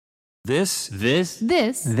This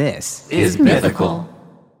is Mythical.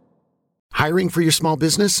 Hiring for your small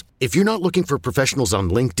business? If you're not looking for professionals on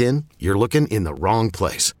LinkedIn, you're looking in the wrong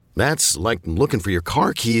place. That's like looking for your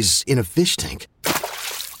car keys in a fish tank.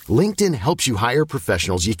 LinkedIn helps you hire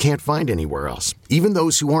professionals you can't find anywhere else, even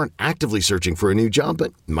those who aren't actively searching for a new job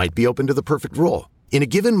but might be open to the perfect role. In a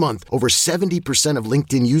given month, over 70% of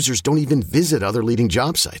LinkedIn users don't even visit other leading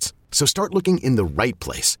job sites. So start looking in the right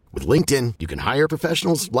place. With LinkedIn, you can hire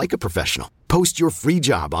professionals like a professional. Post your free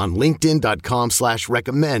job on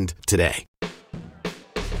linkedin.com/recommend today.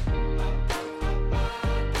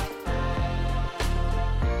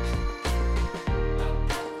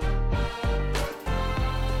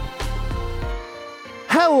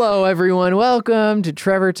 Hello, everyone. Welcome to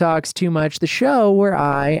Trevor Talks Too Much, the show where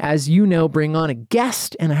I, as you know, bring on a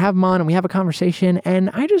guest and I have him on and we have a conversation and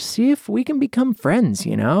I just see if we can become friends,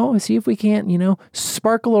 see if we can't,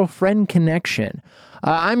 spark a little friend connection.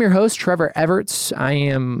 I'm your host, Trevor Everts. I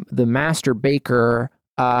am the master baker,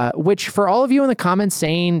 which for all of you in the comments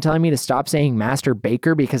telling me to stop saying master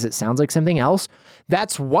baker because it sounds like something else,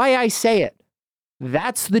 that's why I say it.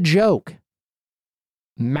 That's the joke.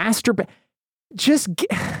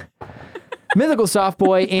 Mythical soft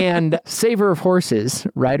boy and saver of horses,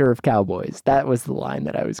 rider of cowboys. That was the line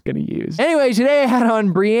that I was going to use. Anyway, today I had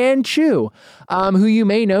on Brianne Chu, who you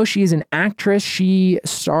may know. She's an actress. She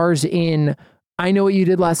stars in I Know What You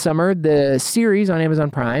Did Last Summer, the series on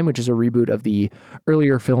Amazon Prime, which is a reboot of the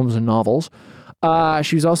earlier films and novels.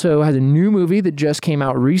 She also has a new movie that just came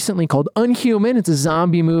out recently called Unhuman. It's a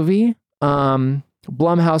zombie movie.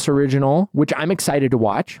 Blumhouse original, which I'm excited to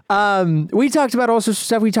watch. We talked about all sorts of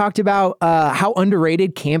stuff. We talked about how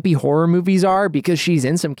underrated campy horror movies are because she's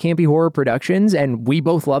in some campy horror productions and we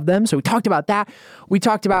both love them. So we talked about that. We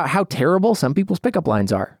talked about how terrible some people's pickup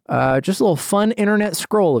lines are. Just a little fun internet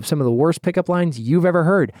scroll of some of the worst pickup lines you've ever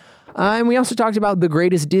heard. And we also talked about the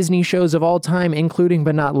greatest Disney shows of all time, including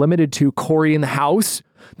but not limited to Cory in the House,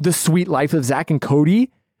 The Sweet Life of Zack and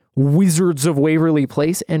Cody, Wizards of Waverly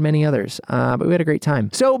Place, and many others. But we had a great time.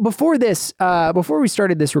 So before we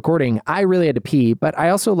started this recording, I really had to pee, but I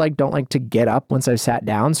also don't like to get up once I've sat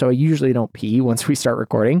down. So I usually don't pee once we start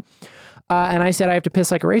recording. And I said, I have to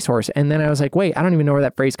piss like a racehorse. And then I was like, wait, I don't even know where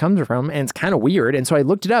that phrase comes from. And it's kind of weird. And so I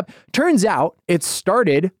looked it up. Turns out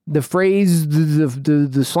the phrase,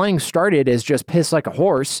 the slang started as just piss like a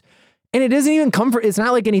horse. And it doesn't even come from, it's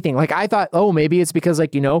not like anything. Like I thought, oh, maybe it's because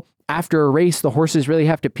after a race, the horses really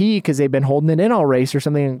have to pee because they've been holding it in all race or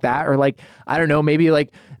something like that. Or I don't know, maybe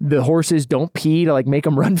the horses don't pee to make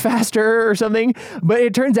them run faster or something. But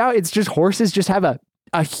it turns out it's just horses just have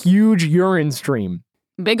a huge urine stream.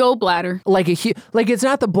 Big old bladder. It's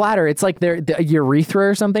not the bladder. It's the urethra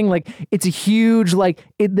or something. It's a huge,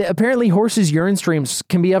 apparently horses' urine streams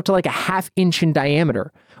can be up to a half inch in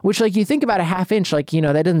diameter. Which, you think about a half inch, that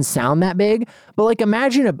doesn't sound that big. But,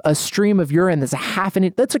 imagine a stream of urine that's a half an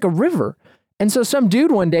inch. That's like a river. And so some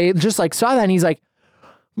dude one day just, saw that and he's like,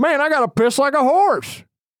 man, I got to piss like a horse.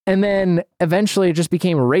 And then eventually it just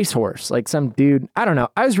became a racehorse. Some dude, I don't know.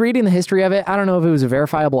 I was reading the history of it. I don't know if it was a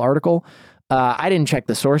verifiable article. I didn't check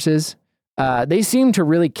the sources. They seem to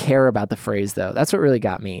really care about the phrase, though. That's what really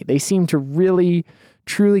got me. They seem to really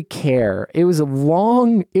truly care. It was a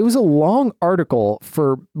long article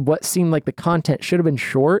for what seemed like the content should have been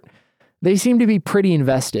short. They seem to be pretty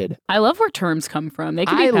invested. I love where terms come from. They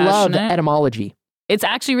can be passionate. I love etymology. It's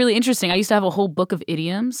actually really interesting. I used to have a whole book of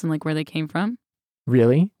idioms and where they came from.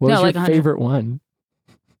 Really? What was your favorite one?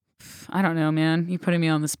 I don't know, man. You're putting me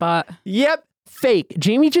on the spot. Yep. Fake.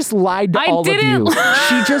 Jamie just lied to all of you.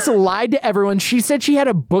 She just lied to everyone. She said she had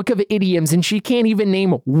a book of idioms and she can't even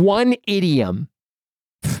name one idiom.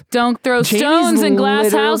 Don't throw stones in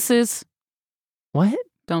glass houses. What?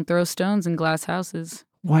 Don't throw stones in glass houses.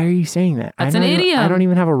 Why are you saying that? That's an idiom. I don't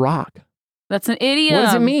even have a rock. That's an idiom. What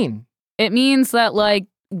does it mean? It means that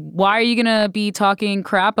why are you going to be talking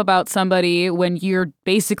crap about somebody when you're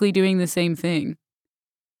basically doing the same thing?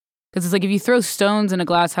 Because it's if you throw stones in a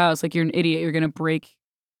glass house, you're an idiot. You're going to break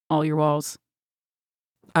all your walls.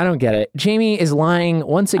 I don't get it. Jamie is lying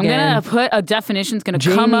once again. I'm going to put a definition. It's going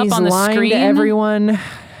to come up on the screen. Jamie's lying to everyone.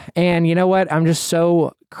 And you know what? I'm just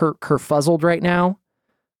so kerfuzzled right now.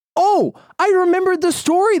 Oh, I remembered the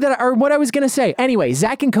story or what I was going to say. Anyway,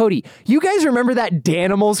 Zack and Cody, you guys remember that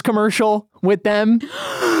Danimals commercial with them?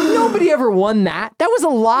 Nobody ever won that. That was a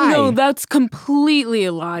lie. No, that's completely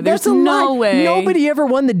a lie. There's no way. Nobody ever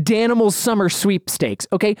won the Danimals summer sweepstakes,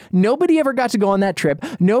 okay? Nobody ever got to go on that trip.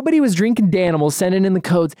 Nobody was drinking Danimals, sending in the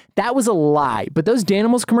codes. That was a lie. But those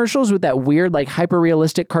Danimals commercials with that weird,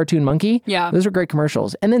 hyper-realistic cartoon monkey, yeah, those are great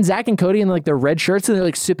commercials. And then Zack and Cody in, their red shirts and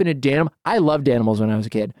they're, sipping a Danimal. I loved Danimals when I was a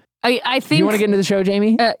kid. I think You want to get into the show,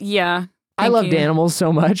 Jamie? yeah. I Thank loved you. animals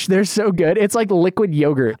so much. They're so good. It's like liquid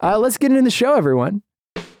yogurt. Let's get into the show, everyone.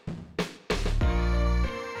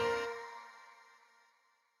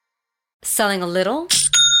 Selling a little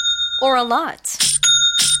or a lot?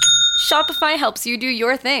 Shopify helps you do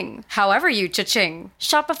your thing, however you cha-ching.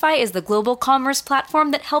 Shopify is the global commerce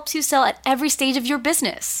platform that helps you sell at every stage of your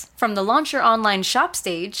business. From the launch your online shop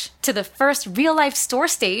stage, to the first real-life store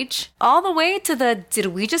stage, all the way to the did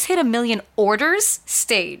we just hit 1 million orders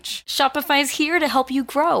stage. Shopify is here to help you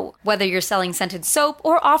grow. Whether you're selling scented soap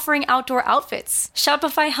or offering outdoor outfits,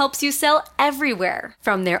 Shopify helps you sell everywhere.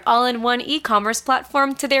 From their all-in-one e-commerce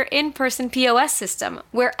platform to their in-person POS system,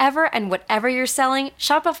 wherever and whatever you're selling,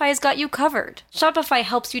 Shopify's got you covered. Shopify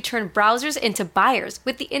helps you turn browsers into buyers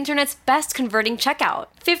with the internet's best converting checkout.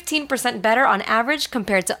 15% better on average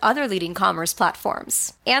compared to other leading commerce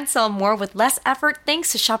platforms. And sell more with less effort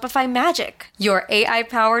thanks to Shopify Magic, your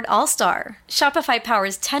AI-powered all-star. Shopify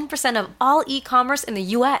powers 10% of all e-commerce in the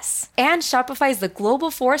US. And Shopify is the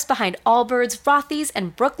global force behind Allbirds, Rothy's,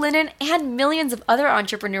 and Brooklinen, and millions of other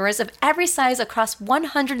entrepreneurs of every size across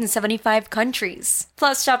 175 countries.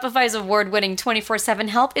 Plus, Shopify's award-winning 24/7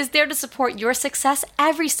 help is there to support your success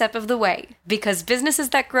every step of the way. Because businesses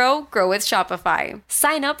that grow, grow with Shopify.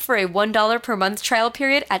 Sign up for a $1 per month trial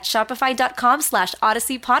period at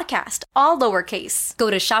shopify.com/Odyssey Podcast, all lowercase. Go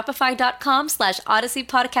to shopify.com/Odyssey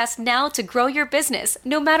Podcast now to grow your business,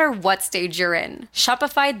 no matter what stage you're in.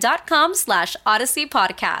 Shopify.com/Odyssey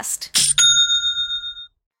Podcast.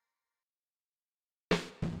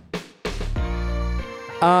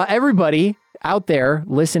 Everybody out there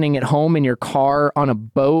listening at home, in your car, on a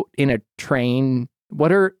boat, in a train,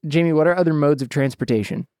 Jamie, what are other modes of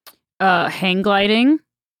transportation? Hang gliding.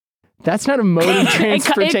 That's not a mode of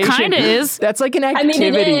transportation. It kind of is. That's like an activity.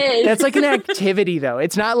 I mean, it is. That's like an activity, though.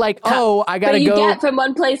 It's not like, I But gotta you go. get from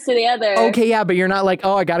one place to the other. Okay, yeah, but you're not like,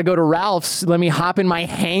 I gotta go to Ralph's. Let me hop in my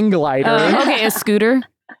hang glider. Okay, a scooter.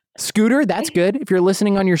 Scooter, that's good. If you're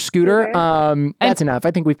listening on your scooter, that's enough.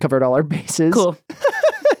 I think we've covered all our bases. Cool.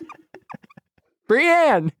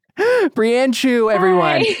 Brianne Chu,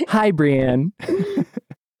 everyone. Hi, Brianne.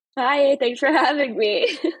 Hi, thanks for having me.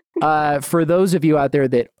 For those of you out there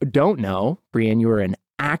that don't know, Brianne, you are an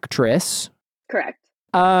actress. Correct.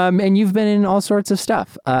 And you've been in all sorts of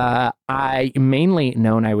stuff. I mainly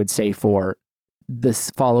known, I would say, for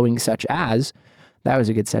this following such as, that was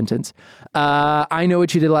a good sentence. I Know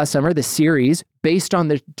What You Did Last Summer, the series based on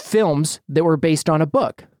the films that were based on a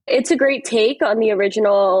book. It's a great take on the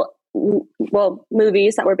original,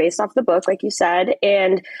 movies that were based off the book, like you said.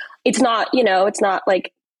 And it's not, it's not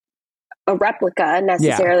like a replica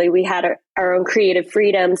necessarily. We had our own creative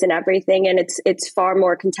freedoms and everything, and it's far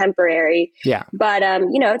more contemporary. Yeah. But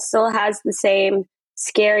it still has the same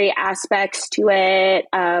scary aspects to it.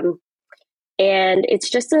 And it's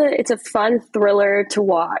just it's a fun thriller to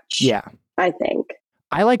watch. Yeah. I think.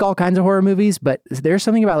 I like all kinds of horror movies, but there's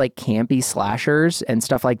something about like campy slashers and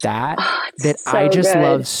stuff like that that so I just good.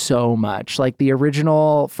 love so much. Like the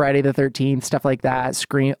original Friday the 13th, stuff like that,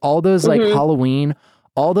 Scream, all those like Halloween,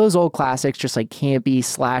 all those old classics, just like campy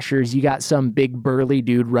slashers. You got some big burly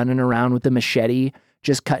dude running around with a machete,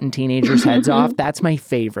 just cutting teenagers' heads off. That's my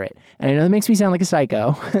favorite. And I know that makes me sound like a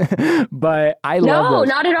psycho, but I love those.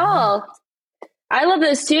 No, not at all. I love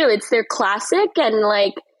those too. They're classic, and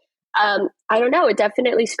like, I don't know, it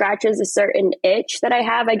definitely scratches a certain itch that I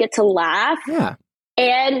have. I get to laugh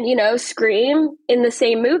and, scream in the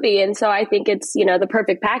same movie. And so I think it's, the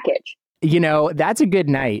perfect package. That's a good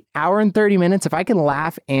night. Hour and 30 minutes. If I can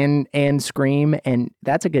laugh and scream, and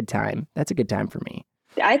that's a good time. That's a good time for me.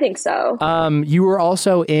 I think so. You were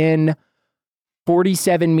also in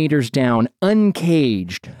 47 Meters Down,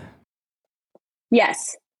 Uncaged.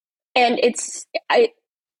 Yes. And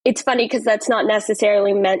it's funny because that's not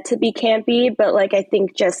necessarily meant to be campy, but like, I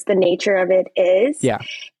think just the nature of it is. Yeah.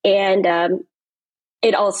 And,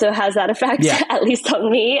 it also has that effect, at least on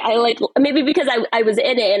me. I like, maybe because I was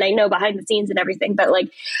in it and I know behind the scenes and everything, but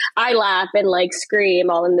like I laugh and like scream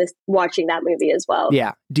all in this, watching that movie as well.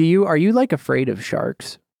 Yeah. Are you like afraid of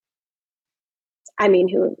sharks? I mean,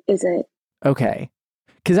 who isn't? Okay.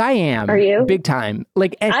 Cause I am. Are you? Big time.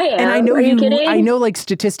 Like, and, I am. And I know Are you kidding? I know like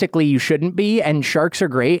statistically you shouldn't be, and sharks are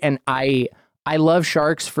great. And I love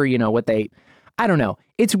sharks for, I don't know.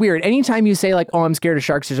 It's weird. Anytime you say like, I'm scared of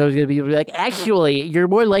sharks, there's always going to be like, actually, you're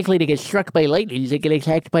more likely to get struck by lightning than get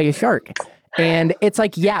attacked by a shark. And it's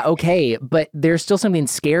like, yeah, okay. But there's still something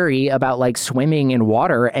scary about like swimming in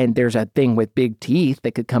water. And there's a thing with big teeth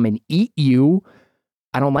that could come and eat you.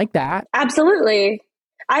 I don't like that. Absolutely.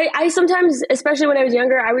 I sometimes, especially when I was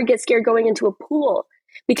younger, I would get scared going into a pool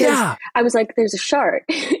because I was like, there's a shark.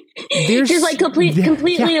 Just like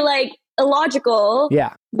completely like illogical.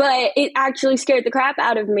 Yeah. But it actually scared the crap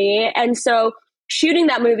out of me. And so shooting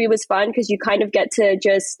that movie was fun because you kind of get to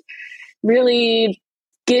just really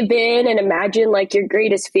give in and imagine like your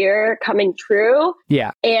greatest fear coming true.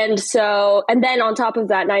 Yeah. And then on top of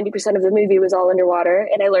that, 90% of the movie was all underwater,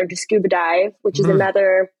 and I learned to scuba dive, which is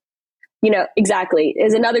another,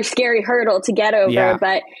 is another scary hurdle to get over. Yeah.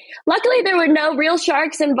 But luckily there were no real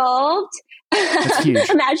sharks involved. That's huge.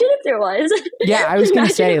 Imagine if there was. Yeah, I was going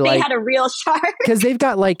to say, if like, they had a real shark. Because they've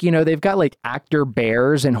got like actor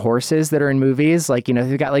bears and horses that are in movies. Like,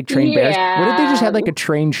 they've got like trained bears. What if they just had like a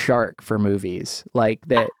trained shark for movies? Like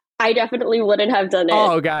that. I definitely wouldn't have done it.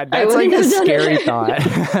 Oh God, that's like a scary thought.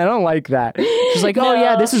 I don't like that. She's like, oh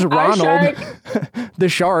yeah, this is Ronald, the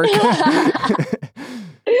shark.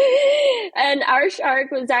 And our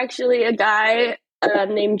shark was actually a guy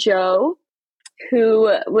named Joe,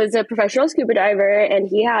 who was a professional scuba diver, and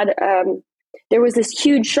he had there was this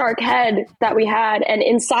huge shark head that we had, and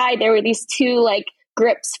inside there were these two like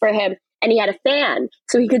grips for him, and he had a fan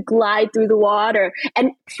so he could glide through the water.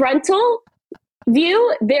 And frontal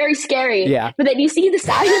view, very scary. Yeah. But then you see the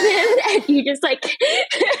side of him and you just like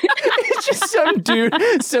it's just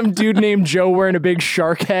some dude named Joe wearing a big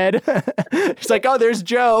shark head. He's like, oh, there's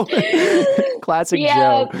Joe. Classic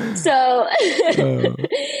Joe. So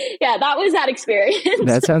yeah, that was that experience.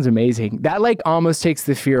 That sounds amazing. That like almost takes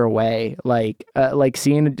the fear away. Like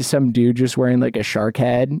seeing some dude just wearing like a shark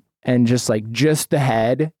head and just the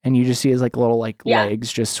head, and you just see his like little like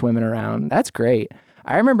legs just swimming around. That's great.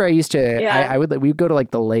 I remember I used to, we'd go to like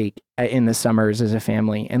the lake in the summers as a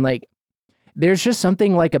family, and like, there's just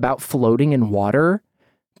something like about floating in water.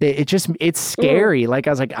 It's scary. Like I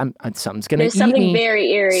was like, something's going to eat me. There's something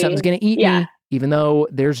very eerie. Something's going to eat me, even though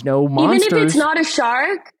there's no monsters. Even if it's not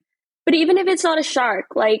a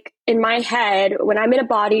shark, like in my head, when I'm in a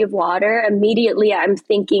body of water, immediately I'm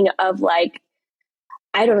thinking of like,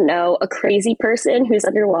 I don't know, a crazy person who's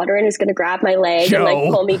underwater and is going to grab my leg and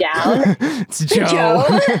like pull me down. It's Joe.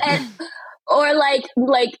 Or like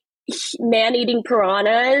man-eating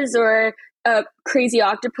piranhas or a crazy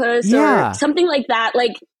octopus or something like that.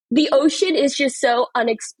 Like the ocean is just so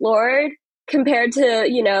unexplored compared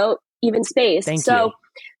to, even space. So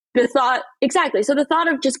the thought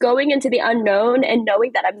of just going into the unknown and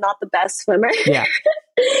knowing that I'm not the best swimmer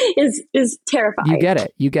is terrifying.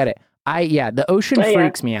 You get it. The ocean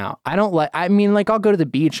freaks me out. I'll go to the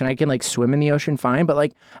beach and I can like swim in the ocean fine, but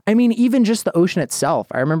like, even just the ocean itself.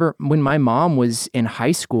 I remember when my mom was in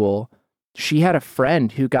high school, she had a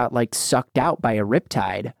friend who got like sucked out by a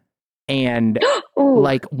riptide. And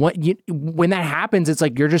like when that happens, it's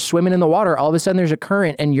like, you're just swimming in the water. All of a sudden there's a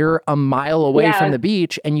current and you're a mile away from the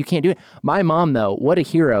beach and you can't do it. My mom though, what a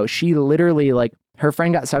hero. She literally like, her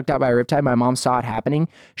friend got sucked out by a riptide. My mom saw it happening.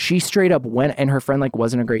 She straight up went, and her friend like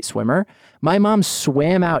wasn't a great swimmer. My mom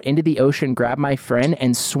swam out into the ocean, grabbed my friend,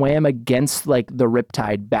 and swam against like the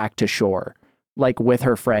riptide back to shore, like with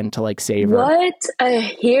her friend to like save her. What a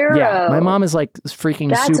hero! Yeah, my mom is like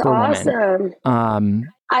freaking superwoman. Awesome.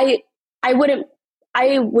 I would,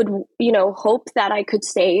 hope that I could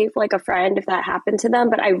save like a friend if that happened to them,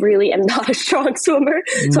 but I really am not a strong swimmer.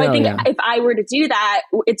 So I think if I were to do that,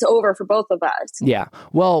 it's over for both of us. Yeah.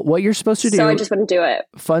 Well, what you're supposed to do. So I just wouldn't do it.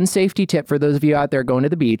 Fun safety tip for those of you out there going to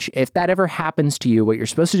the beach. If that ever happens to you, what you're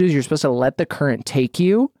supposed to do is you're supposed to let the current take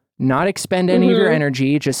you, not expend any of your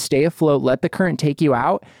energy, just stay afloat, let the current take you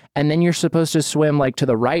out. And then you're supposed to swim like to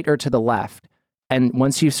the right or to the left. And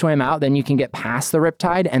once you swim out, then you can get past the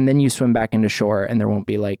riptide and then you swim back into shore and there won't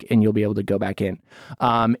be and you'll be able to go back in.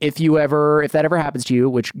 If that ever happens to you,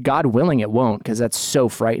 which God willing it won't, because that's so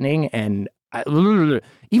frightening. And even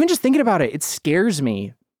just thinking about it, it scares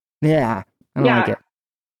me. Yeah. I don't like it.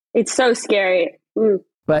 It's so scary.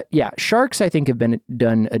 But yeah, sharks, I think, have been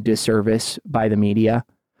done a disservice by the media,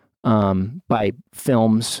 by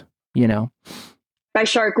films, By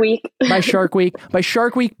Shark Week.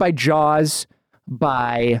 By Jaws.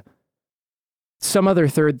 By some other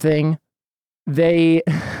third thing. Because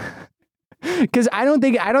I don't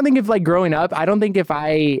think if like growing up, I don't think if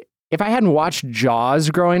I hadn't watched Jaws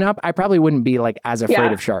growing up, I probably wouldn't be like as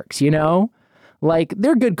afraid of sharks, Like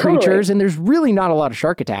they're good creatures and there's really not a lot of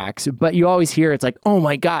shark attacks, but you always hear it's like, oh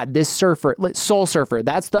my God, this surfer, Soul Surfer,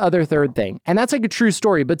 that's the other third thing. And that's like a true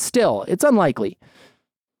story, but still, it's unlikely.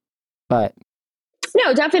 But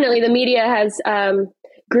no, definitely the media has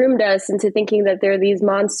groomed us into thinking that they're these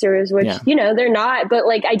monsters, which, they're not. But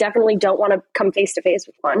like, I definitely don't want to come face to face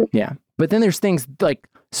with one. Yeah. But then there's things like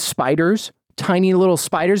spiders, tiny little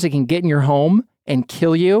spiders that can get in your home and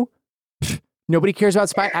kill you. Nobody cares about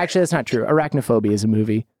spiders. Actually, that's not true. Arachnophobia is a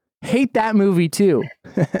movie. Hate that movie too.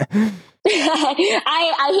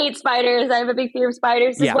 I hate spiders. I have a big fear of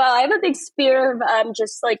spiders as well. I have a big fear of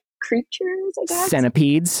just like creatures, I guess.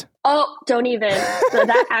 Centipedes. Oh, don't even. So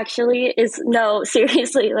that actually is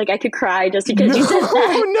seriously. Like I could cry just because you said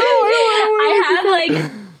that.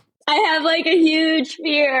 I have like a huge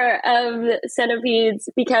fear of centipedes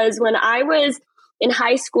because when I was in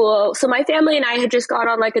high school, so my family and I had just gone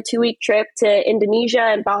on like a 2-week trip to Indonesia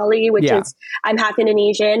and Bali, which is, I'm half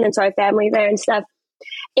Indonesian, and so I have family there and stuff.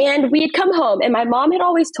 And we had come home, and my mom had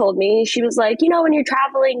always told me, she was like, when you're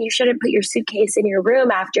traveling, you shouldn't put your suitcase in your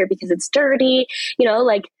room after because it's dirty,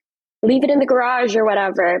 like leave it in the garage or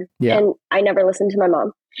whatever. Yeah. And I never listened to my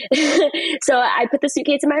mom. So I put the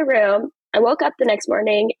suitcase in my room. I woke up the next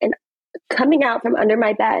morning, and coming out from under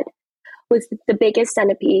my bed was the biggest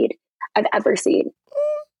centipede I've ever seen.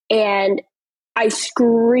 And I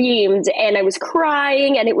screamed and I was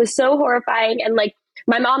crying, and it was so horrifying. And like,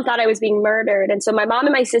 my mom thought I was being murdered. And so my mom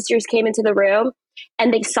and my sisters came into the room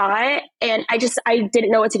and they saw it. And I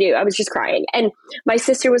didn't know what to do. I was just crying. And my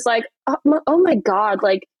sister was like, oh my God,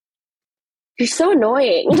 like, you're so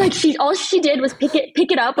annoying. Like all she did was pick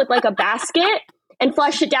it up with like a basket and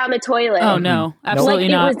flush it down the toilet. Oh no, absolutely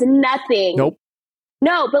not. It was nothing. Nope.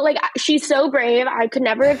 No, but like, she's so brave. I could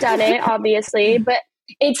never have done it, obviously, but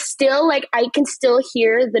it's still like, I can still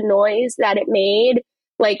hear the noise that it made.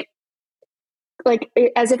 Like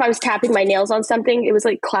as if I was tapping my nails on something. It was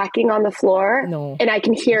like clacking on the floor. No. And I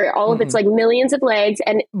can hear it, all of its like millions of legs,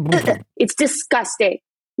 and it's disgusting.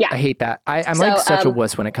 Yeah. I hate that. I'm like such a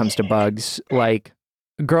wuss when it comes to bugs. Like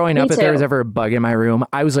growing up, if there was ever a bug in my room,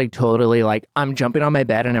 I was like totally like, I'm jumping on my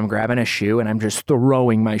bed and I'm grabbing a shoe and I'm just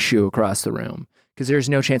throwing my shoe across the room. Because there's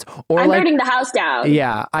no chance. Or I'm like, burning the house down.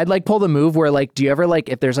 Yeah. I'd like pull the move where like, do you ever like,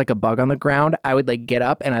 if there's like a bug on the ground, I would like get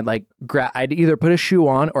up and I'd like I'd either put a shoe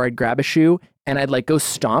on or I'd grab a shoe and I'd like go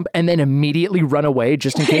stomp and then immediately run away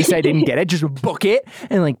just in case I didn't get it. Just book it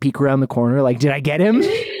and like peek around the corner. Like, did I get him?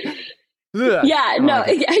 Yeah, no,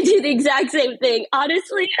 I do the exact same thing.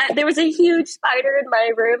 Honestly, there was a huge spider in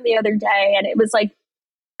my room the other day, and it was like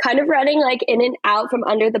kind of running like in and out from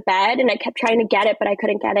under the bed, and I kept trying to get it, but I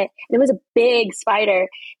couldn't get it. And it was a big spider,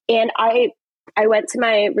 and I went to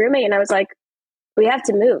my roommate and I was like, we have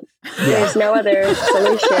to move. There's no other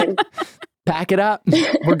solution. Pack it up.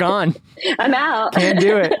 We're gone. I'm out. Can't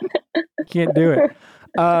do it.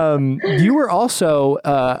 You were also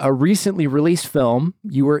a recently released film.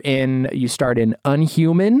 You starred in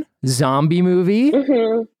Unhuman, zombie movie.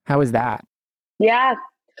 Mm-hmm. How was that? Yeah.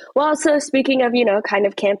 Well, so speaking of, kind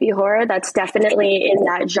of campy horror, that's definitely in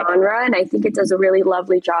that genre. And I think it does a really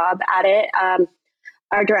lovely job at it.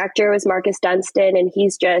 Our director was Marcus Dunstan, and he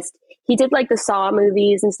did like the Saw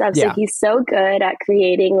movies and stuff. So he's so good at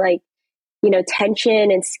creating like, tension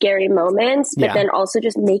and scary moments, but then also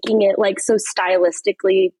just making it like so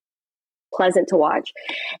stylistically pleasant to watch.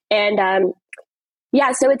 And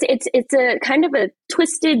so it's a kind of a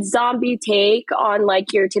twisted zombie take on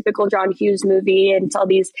like your typical John Hughes movie, and it's all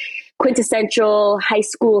these quintessential high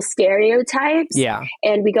school stereotypes. Yeah.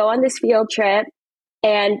 And we go on this field trip,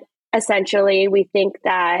 and essentially we think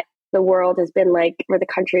that the world has been like, or the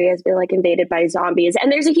country has been like invaded by zombies.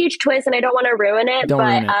 And there's a huge twist, and I don't want to ruin it,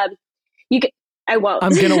 I won't.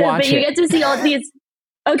 I'm gonna watch but you get to see all these.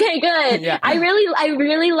 Okay, good. Yeah. I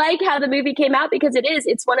really like how the movie came out, because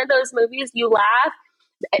it's one of those movies you laugh,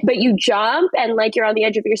 but you jump and like you're on the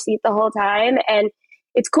edge of your seat the whole time. And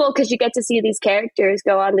it's cool because you get to see these characters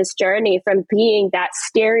go on this journey from being that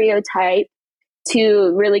stereotype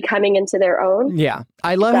to really coming into their own. Yeah.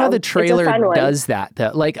 I love how the trailer does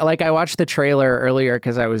that. Like I watched the trailer earlier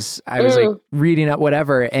because I was like reading up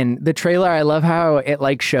whatever, and the trailer, I love how it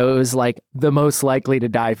like shows like the most likely to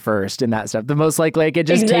die first and that stuff. The most likely, like it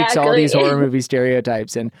just takes all these horror movie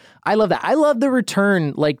stereotypes, and I love that. I love the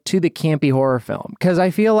return like to the campy horror film, because I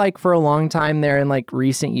feel like for a long time there in like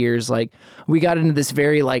recent years, like we got into this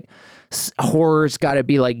very like horror's got to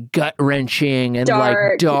be like gut wrenching and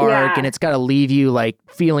like dark, and it's got to leave you like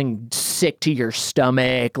feeling sick to your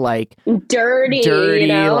stomach, like dirty,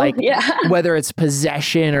 like whether it's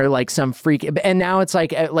possession or like some freak. And now it's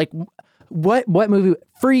like what movie?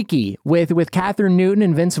 Freaky with Catherine Newton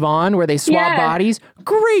and Vince Vaughn, where they swap bodies.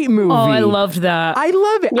 Great movie. Oh, I loved that. I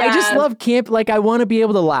love it. Yeah. I just love camp. Like I want to be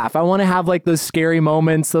able to laugh. I want to have like those scary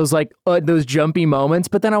moments, those like those jumpy moments.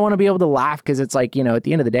 But then I want to be able to laugh, because it's like, at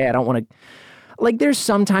the end of the day, I don't want to. Like there's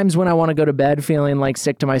sometimes when I want to go to bed feeling like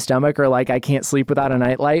sick to my stomach, or like I can't sleep without a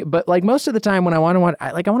nightlight. But like most of the time when I want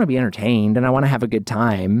to be entertained and I want to have a good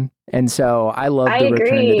time. And so I love the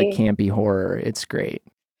return to the campy horror. It's great.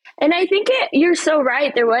 And I think you're so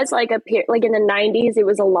right. There was like like in the 90s, it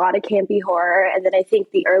was a lot of campy horror. And then I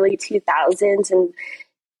think the early 2000s and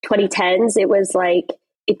 2010s, it was like,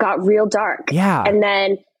 it got real dark. Yeah. And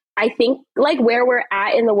then I think like where we're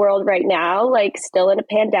at in the world right now, like still in a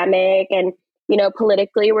pandemic and, you know,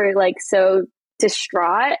 politically, we're like so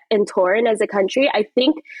distraught and torn as a country. I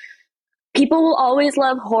think people will always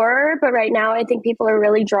love horror, but right now I think people are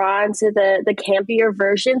really drawn to the campier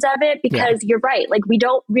versions of it because you're right. Like we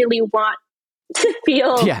don't really want to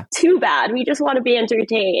feel too bad. We just want to be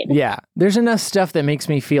entertained. Yeah. There's enough stuff that makes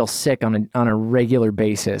me feel sick on a regular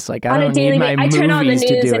basis. Like I don't need my movies I turn on the to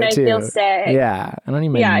do news and it I too. feel sick. Yeah. I don't need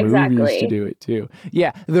my movies to do it too.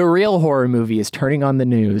 Yeah. The real horror movie is turning on the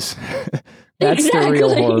news. That's the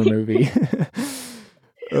real horror movie.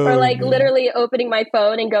 Or like literally opening my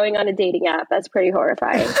phone and going on a dating app. That's pretty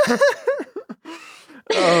horrifying.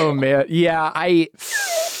 Oh man. Yeah.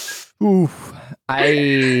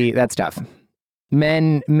 That's tough.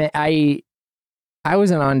 I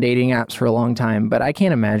wasn't on dating apps for a long time, but I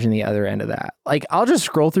can't imagine the other end of that. Like I'll just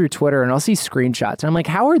scroll through Twitter and I'll see screenshots and I'm like,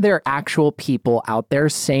 how are there actual people out there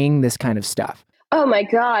saying this kind of stuff? Oh my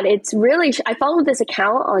God. It's really, I followed this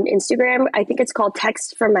account on Instagram. I think it's called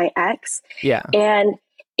Text from My Ex. Yeah. And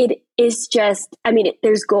it is just, I mean,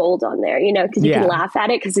 there's gold on there, you know, because you can laugh at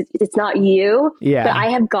it because it's not you. Yeah. But I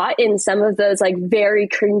have gotten some of those like very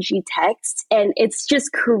cringy texts, and it's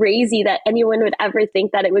just crazy that anyone would ever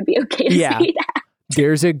think that it would be okay to say that.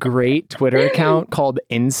 There's a great Twitter account called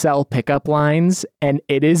Incel Pickup Lines, and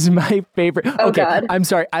it is my favorite. Oh God. I'm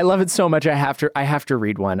sorry. I love it so much. I have to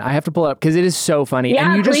read one. I have to pull it up because it is so funny. Yeah,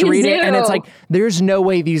 and you just read do. it and it's like, there's no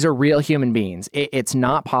way these are real human beings. It's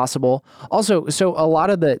not possible. Also, so a lot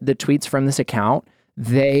of the tweets from this account,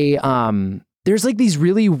 there's like these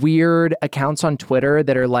really weird accounts on Twitter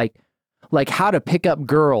that are like how to pick up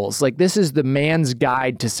girls. Like this is the man's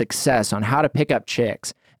guide to success on how to pick up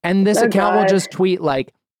chicks. And this account will just tweet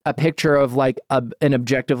like a picture of like an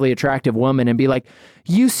objectively attractive woman and be like,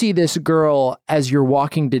 you see this girl as you're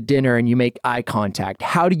walking to dinner and you make eye contact.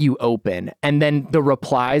 How do you open? And then the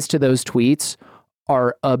replies to those tweets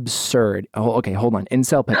are absurd. Oh, okay, hold on.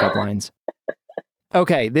 Incel Pickup Lines.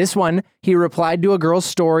 Okay, this one, he replied to a girl's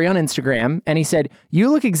story on Instagram and he said, you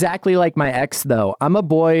look exactly like my ex though. I'm a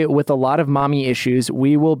boy with a lot of mommy issues.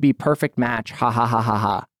 We will be perfect match. Ha ha ha ha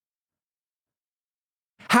ha.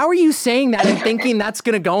 How are you saying that and thinking that's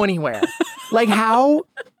going to go anywhere? Like how?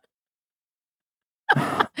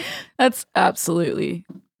 That's absolutely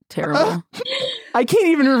terrible. I can't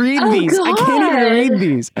even read these. God. I can't even read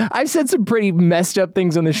these. I've said some pretty messed up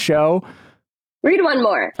things on the show. Read one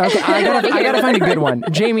more. Okay, I gotta find a good one.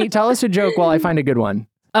 Jamie, tell us a joke while I find a good one.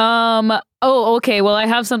 Oh, okay. Well, I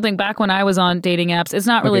have something back when I was on dating apps. It's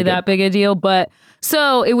not really that big a deal, but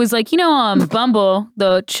so it was like, you know, Bumble,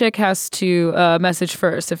 the chick has to message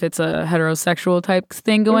first if it's a heterosexual type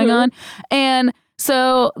thing going on. And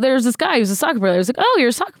so there's this guy who's a soccer player. I was like, oh, you're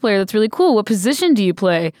a soccer player. That's really cool. What position do you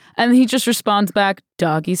play? And he just responds back,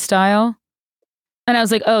 doggy style. And I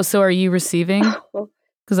was like, oh, so are you receiving?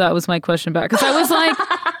 Because that was my question back. Because I was like,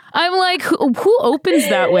 I'm like, who opens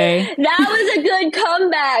that way? That was a good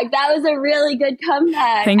comeback. That was a really good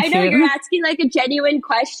comeback. Thank I know you. you're asking like a genuine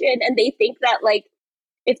question and they think that like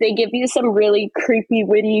if they give you some really creepy,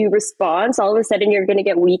 witty response, all of a sudden you're going to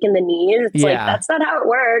get weak in the knees. It's like, that's not how it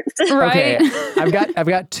works. Right? Okay, I've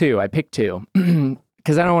got two. I picked two.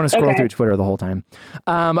 Because I don't want to scroll through Twitter the whole time.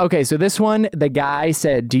 Okay, so this one, the guy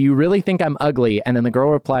said, do you really think I'm ugly? And then the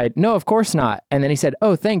girl replied, no, of course not. And then he said,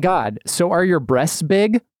 oh, thank God. So are your breasts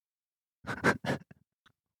big? These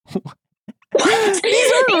aren't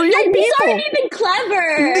even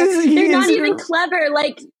clever. They're not even clever.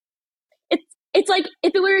 Like, it's like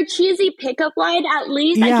if it were a cheesy pickup line, at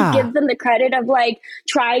least I could give them the credit of like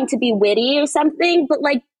trying to be witty or something. But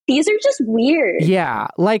like, these are just weird. Yeah.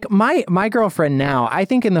 Like my girlfriend now, I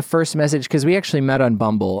think in the first message, because we actually met on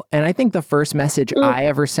Bumble, and I think the first message I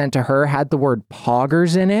ever sent to her had the word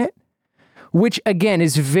poggers in it, which again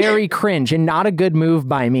is very cringe and not a good move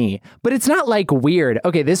by me. But it's not like weird.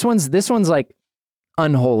 Okay, this one's like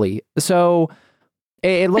unholy. So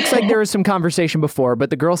it looks like there was some conversation before, but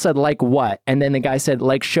the girl said, like what? And then the guy said,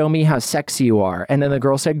 like, show me how sexy you are. And then the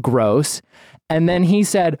girl said, gross. And then he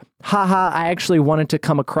said, haha, I actually wanted to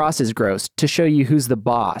come across as gross to show you who's the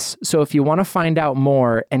boss. So if you want to find out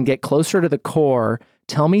more and get closer to the core,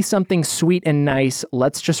 tell me something sweet and nice.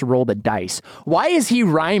 Let's just roll the dice. Why is he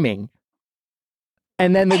rhyming?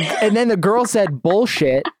 And then the girl said,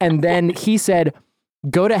 bullshit. And then he said,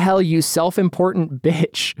 go to hell, you self-important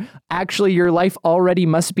bitch. Actually, your life already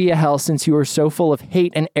must be a hell since you are so full of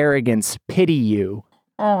hate and arrogance. Pity you.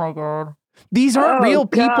 Oh my God. These aren't real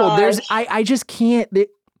people. Gosh. I just can't.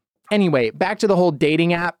 Anyway, back to the whole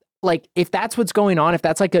dating app. Like, if that's what's going on, if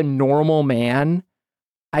that's like a normal man,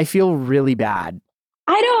 I feel really bad.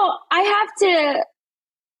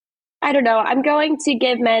 I don't know. I'm going to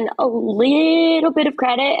give men a little bit of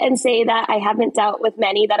credit and say that I haven't dealt with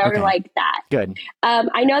many that are like that. Good.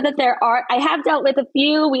 I know that I have dealt with a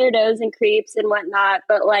few weirdos and creeps and whatnot,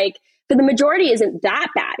 but like, for the majority isn't that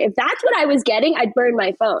bad. If that's what I was getting, I'd burn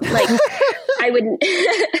my phone. Like, I wouldn't.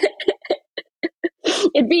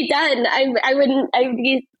 It'd be done. I'd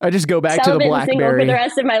be. I just go back to the BlackBerry for the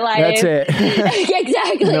rest of my life. That's it.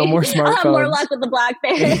 Exactly. No more smartphones. I'll have more luck with the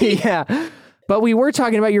BlackBerry. Yeah. But we were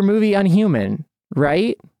talking about your movie Unhuman,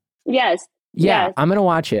 right? Yes. Yeah, yes. I'm going to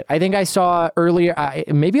watch it. I think I saw earlier,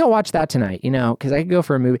 maybe I'll watch that tonight, because I could go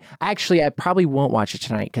for a movie. Actually, I probably won't watch it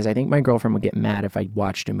tonight because I think my girlfriend would get mad if I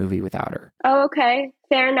watched a movie without her. Oh, okay.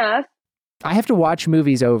 Fair enough. I have to watch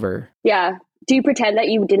movies over. Yeah. Do you pretend that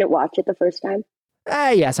you didn't watch it the first time?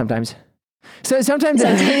 Yeah, sometimes. So sometimes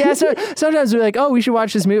we're like, oh, we should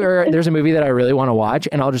watch this movie, or there's a movie that I really want to watch,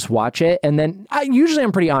 and I'll just watch it. And then usually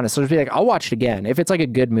I'm pretty honest. So I'll just be like, I'll watch it again. If it's like a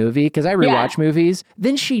good movie, because I rewatch movies,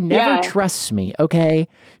 then she never trusts me, okay?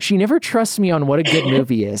 She never trusts me on what a good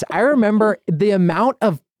movie is. I remember the amount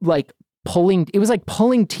of like it was like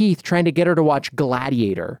pulling teeth trying to get her to watch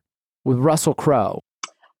Gladiator with Russell Crowe.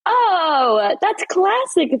 Oh, that's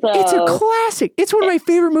classic, though. It's a classic. It's one of my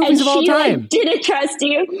favorite movies of all time. Like, didn't trust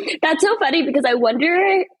you. That's so funny because I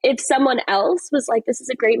wonder if someone else was like, this is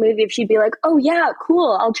a great movie, if she'd be like, oh, yeah,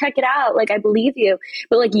 cool, I'll check it out. Like, I believe you.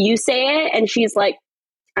 But like, you say it and she's like,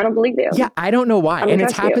 I don't believe you. Yeah, I don't know why. And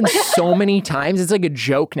it's happened so many times. It's like a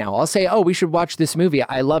joke now. I'll say, oh, we should watch this movie.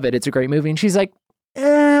 I love it. It's a great movie. And she's like,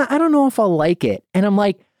 I don't know if I'll like it. And I'm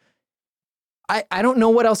like, I don't know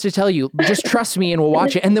what else to tell you. Just trust me and we'll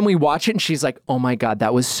watch it. And then we watch it and she's like, oh my God,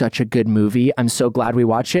 that was such a good movie. I'm so glad we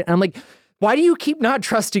watched it. And I'm like, why do you keep not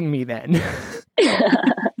trusting me then?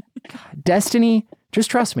 Destiny, just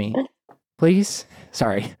trust me. Please.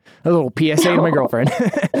 Sorry. A little PSA to my girlfriend.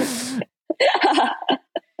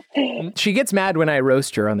 She gets mad when I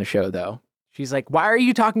roast her on the show, though. She's like, why are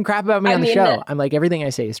you talking crap about me on the show? I'm like, everything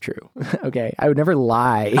I say is true. Okay. I would never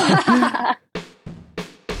lie.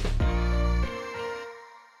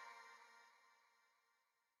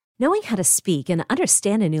 Knowing how to speak and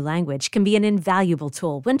understand a new language can be an invaluable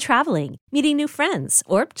tool when traveling, meeting new friends,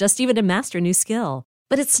 or just even to master a new skill.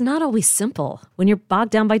 But it's not always simple when you're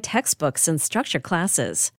bogged down by textbooks and structured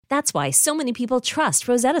classes. That's why so many people trust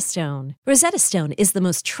Rosetta Stone. Rosetta Stone is the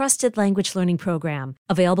most trusted language learning program,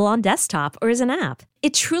 available on desktop or as an app.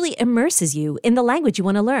 It truly immerses you in the language you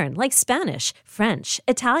want to learn, like Spanish, French,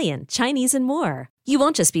 Italian, Chinese, and more. You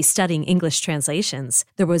won't just be studying English translations.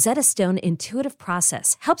 The Rosetta Stone intuitive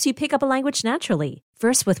process helps you pick up a language naturally,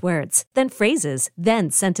 first with words, then phrases,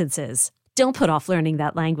 then sentences. Don't put off learning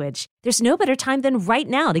that language. There's no better time than right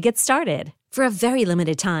now to get started. For a very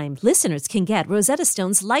limited time, listeners can get Rosetta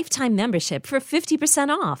Stone's lifetime membership for 50%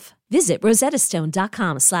 off. Visit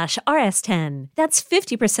rosettastone.com/rs10. That's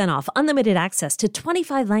 50% off unlimited access to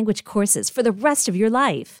 25 language courses for the rest of your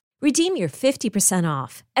life. Redeem your 50%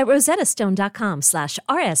 off at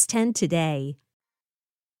rosettastone.com/rs10 today.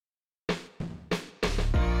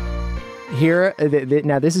 Here,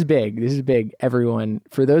 now this is big. This is big, everyone.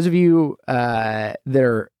 For those of you that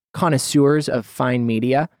are connoisseurs of fine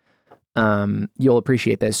media, you'll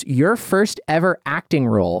appreciate this. Your first ever acting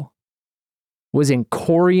role was in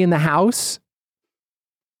Cory in the House.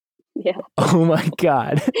 Yeah. Oh my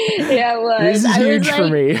God. Yeah, it was. This is huge for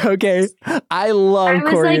me. Okay. I love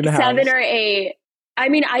Cory in the House. I was like 7 or 8. I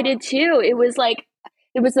mean, I did too. It was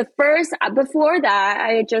the first, before that,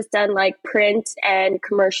 I had just done like print and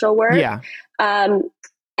commercial work. Yeah. And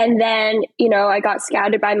then, I got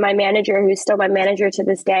scouted by my manager, who's still my manager to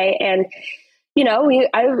this day. And,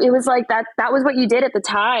 it was like that was what you did at the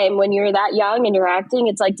time when you're that young and you're acting.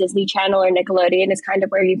 It's like Disney Channel or Nickelodeon is kind of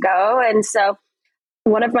where you go. And so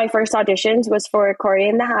one of my first auditions was for Cory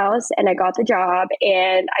in the House, and I got the job,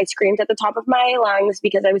 and I screamed at the top of my lungs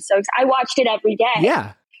because I was so excited. I watched it every day.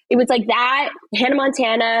 Yeah. It was like that, Hannah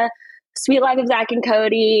Montana, Sweet Life of Zack and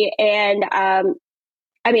Cody. And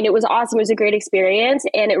it was awesome. It was a great experience.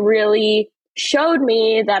 And it really showed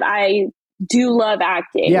me that I do love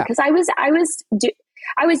acting. Because I was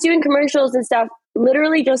doing commercials and stuff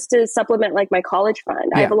literally just to supplement like my college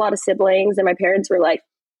fund. Yeah. I have a lot of siblings, and my parents were like,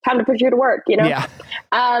 time to put you to work, Yeah.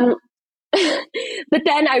 But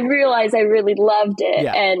then I realized I really loved it.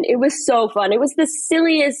 Yeah. And it was so fun. It was the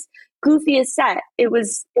silliest, goofiest set. It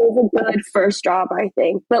was a good first job, I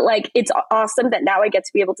think. But like, it's awesome that now I get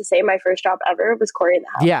to be able to say my first job ever was Cory in the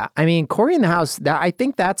House. Yeah, I mean, Cory in the House, I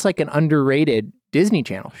think that's like an underrated Disney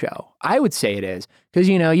Channel show. I would say it is. Because,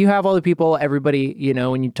 you know, you have all the people, everybody, you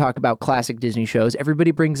know, when you talk about classic Disney shows,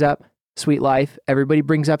 everybody brings up Sweet Life. Everybody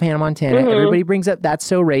brings up Hannah Montana. Everybody brings up That's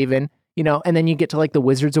So Raven, you know, and then you get to like the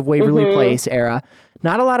Wizards of Waverly Place era.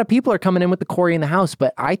 Not a lot of people are coming in with the Cory in the House,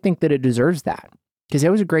 but I think that it deserves that because it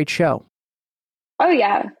was a great show. Oh,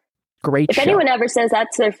 yeah. Great show. If anyone ever says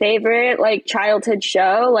that's their favorite, like, childhood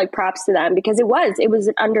show, like, props to them because it was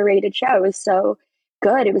an underrated show. It was so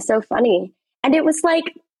good. It was so funny. And it was like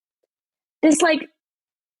this, like,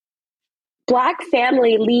 Black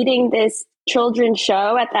family leading this children's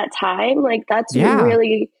show at that time. Like, that's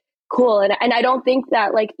really cool. And I don't think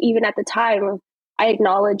that, like, even at the time, I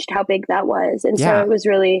acknowledged how big that was. And so it was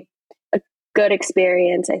really a good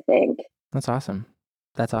experience, I think. That's awesome.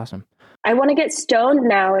 That's awesome. I want to get stoned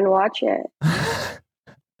now and watch it.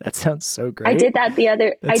 That sounds so great. I did that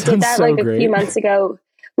like a few months ago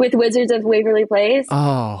with Wizards of Waverly Place.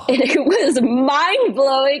 Oh. And it was mind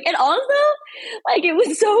blowing. And also, like, it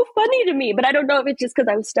was so funny to me, but I don't know if it's just because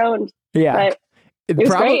I was stoned. Yeah. But it was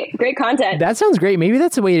great content. That sounds great. Maybe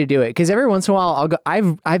that's a way to do it. Because every once in a while, I'll go.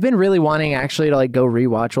 I've been really wanting actually to like go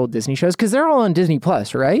rewatch old Disney shows because they're all on Disney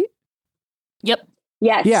Plus, right? Yep.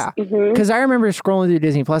 Yes. Yeah. Because I remember scrolling through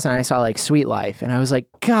Disney Plus and I saw like Sweet Life, and I was like,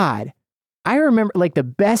 God, I remember like the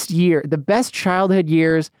best childhood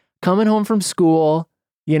years, coming home from school.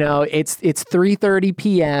 You know, it's 3:30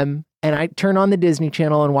 p.m. and I turn on the Disney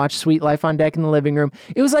Channel and watch Sweet Life on Deck in the living room.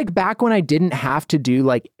 It was like back when I didn't have to do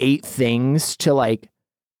like 8 things to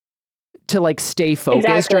stay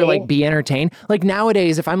focused or like be entertained. Like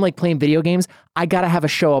nowadays, if I'm like playing video games, I gotta have a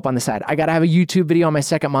show up on the side. I gotta have a YouTube video on my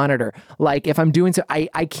second monitor. Like if I'm doing so, I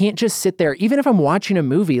can't just sit there. Even if I'm watching a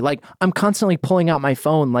movie, like I'm constantly pulling out my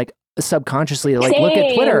phone, like subconsciously to like look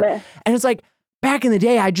at Twitter. And it's like back in the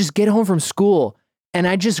day, I just get home from school and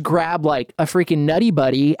I just grab like a freaking Nutty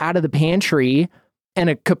Buddy out of the pantry and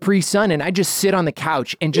a Capri Sun, and I just sit on the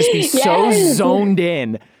couch and just be so zoned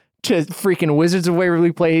in to freaking Wizards of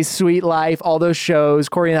Waverly Place, Sweet Life, all those shows,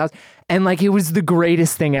 Cory in the House. And like, it was the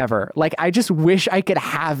greatest thing ever. Like, I just wish I could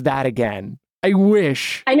have that again. I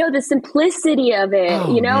wish. I know the simplicity of it,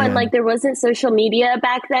 you know, man. And like there wasn't social media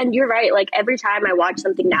back then. You're right. Like every time I watch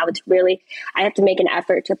something now, it's really, I have to make an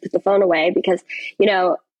effort to put the phone away because, you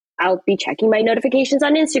know, I'll be checking my notifications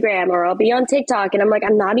on Instagram or I'll be on TikTok. And I'm like,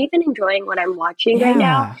 I'm not even enjoying what I'm watching right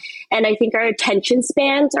now. And I think our attention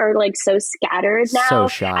spans are like so scattered now,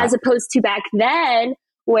 as opposed to back then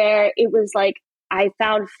where it was like, I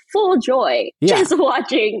found full joy just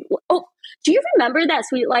watching. Oh, do you remember that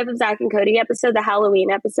Sweet Life of Zach and Cody episode, the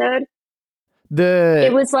Halloween episode?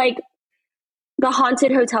 It was like the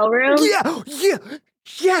haunted hotel room. Yeah.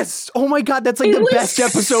 Yes. Oh my God. That's like the best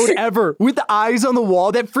episode ever with the eyes on the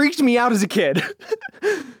wall. That freaked me out as a kid.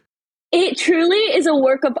 It truly is a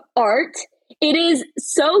work of art. It is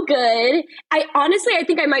so good. I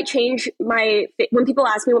think I might change when people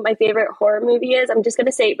ask me what my favorite horror movie is, I'm just going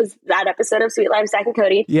to say it was that episode of Sweet Life, Zach and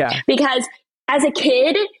Cody. Yeah. Because as a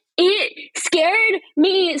kid, it scared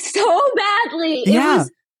me so badly. It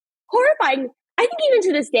was horrifying. I think even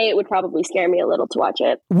to this day, it would probably scare me a little to watch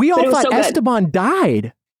it. We all thought Esteban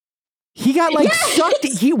died. He got like sucked.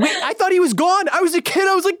 I thought he was gone. I was a kid.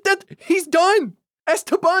 I was like, he's done.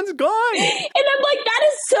 Esteban's gone. And I'm like, that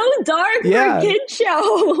is so dark for a kid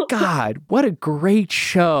show. God, what a great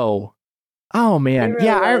show. Oh man.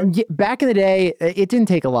 Really back in the day, it didn't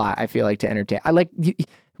take a lot, I feel like, to entertain.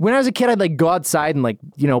 When I was a kid, I'd like go outside and like,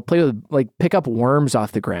 you know, play with, like pick up worms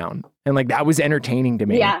off the ground. And like, that was entertaining to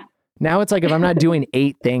me. Yeah. Now it's like, if I'm not doing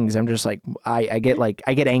 8 things, I'm just like, I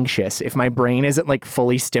get anxious. If my brain isn't like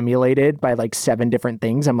fully stimulated by like 7 different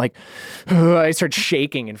things, I'm like, I start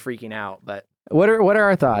shaking and freaking out. But what are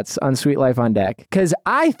our thoughts on Sweet Life on Deck? Because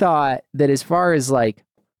I thought that as far as like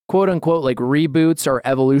quote unquote like reboots or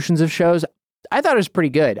evolutions of shows, I thought it was pretty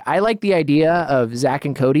good. I like the idea of Zach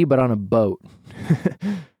and Cody, but on a boat.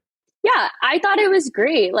 Yeah, I thought it was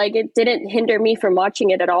great. Like it didn't hinder me from watching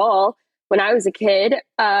it at all when I was a kid.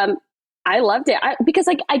 I loved it because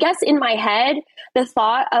like, I guess in my head, the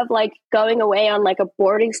thought of like going away on like a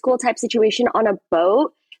boarding school type situation on a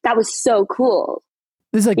boat, that was so cool.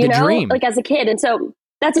 This is like the dream. Like as a kid. And so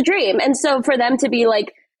that's a dream. And so for them to be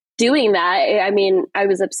like doing that, I mean, I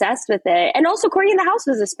was obsessed with it. And also Cory in the House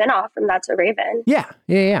was a spinoff from That's So Raven. Yeah.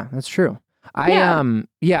 That's true. I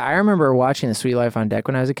remember watching The Sweet Life on Deck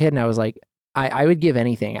when I was a kid, and I was like, I would give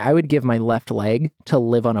anything. I would give my left leg to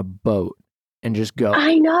live on a boat and just go.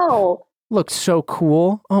 I know. looked so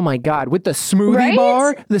cool. Oh my God. With the smoothie Right?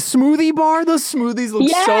 bar, those smoothies look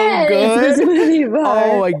Yes, so good. the smoothie bar.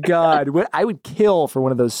 Oh my God. I would kill for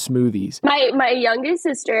one of those smoothies. My youngest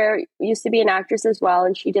sister used to be an actress as well,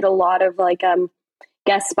 and she did a lot of like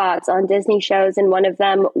guest spots on Disney shows, and one of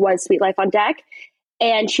them was Sweet Life on Deck,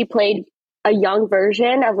 and she played a young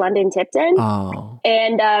version of London Tipton. Oh.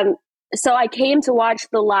 And so I came to watch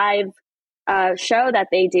the live show that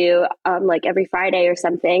they do like every Friday or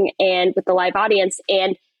something, and with the live audience,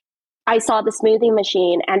 and I saw the smoothie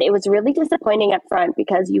machine, and it was really disappointing up front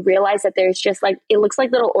because you realize that there's just like, it looks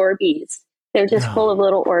like little Orbeez. They're just full of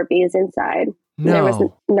little Orbeez inside. No. There was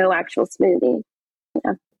no actual smoothie.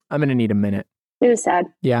 Yeah. I'm going to need a minute. It was sad.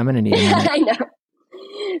 Yeah, I'm going to need a minute. I know.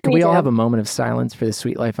 Can Me we all too. have a moment of silence for the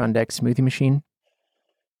Sweet Life on Deck smoothie machine?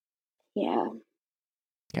 Yeah.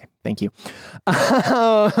 Okay, thank you.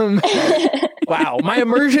 Wow, my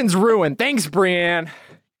immersion's ruined. Thanks, Brianne.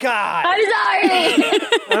 God. I'm sorry.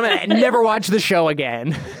 I'm gonna never watch the show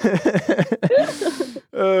again.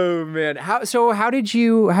 Oh man. How'd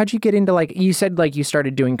you get into, like, you said like you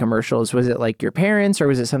started doing commercials. Was it like your parents, or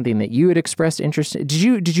was it something that you had expressed interest in?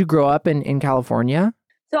 Did you grow up in California?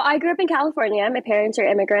 So I grew up in California. My parents are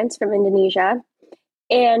immigrants from Indonesia.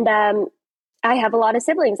 And I have a lot of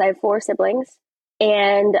siblings. I have 4 siblings,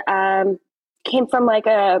 and came from like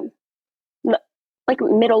a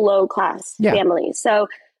middle low class family. So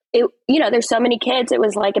there's so many kids. It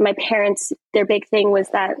was like, and my parents, their big thing was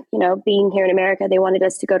that, being here in America, they wanted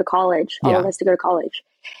us to go to college, all of us to go to college.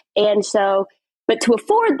 And so, but to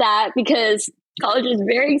afford that, because college is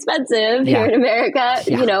very expensive here in America,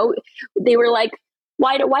 they were like,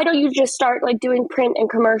 why don't you just start like doing print and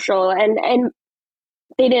commercial? And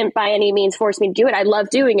they didn't by any means force me to do it. I loved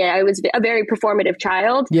doing it. I was a very performative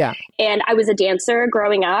child. Yeah. And I was a dancer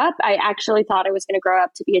growing up. I actually thought I was going to grow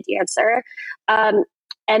up to be a dancer.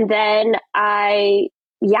 And then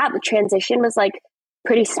the transition was like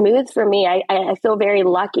pretty smooth for me. I feel very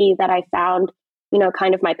lucky that I found,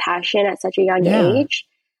 kind of my passion at such a young age.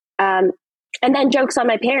 And then jokes on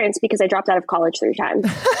my parents because I dropped out of college 3 times.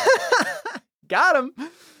 Got him.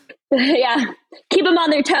 Yeah. Keep them on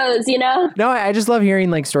their toes, No, I just love hearing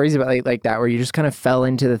like stories about like that, where you just kind of fell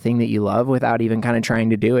into the thing that you love without even kind of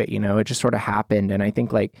trying to do it. It just sort of happened. And I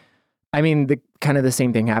think the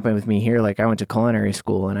same thing happened with me here. Like I went to culinary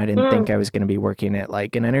school, and I didn't think I was going to be working at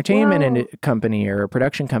like an entertainment company or a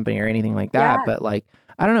production company or anything like that. Yeah. But like,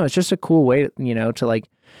 I don't know, it's just a cool way, to like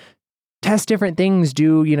test different things,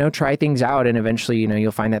 try things out, and eventually,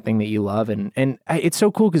 you'll find that thing that you love. And it's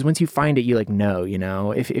so cool because once you find it, you like know,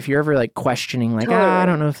 if you're ever like questioning, like, I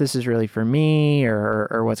don't know if this is really for me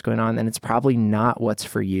or what's going on, then it's probably not what's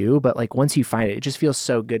for you. But like once you find it, it just feels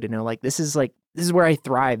so good to know, like, this is where I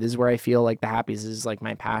thrive. This is where I feel like the happiest. This is like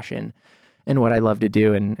my passion and what I love to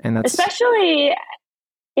do. And that's especially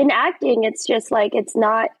in acting. It's just like, it's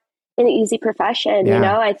not an easy profession.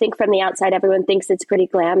 I think from the outside, everyone thinks it's pretty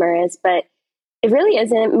glamorous, but it really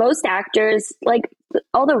isn't. Most actors, like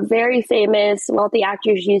all the very famous, wealthy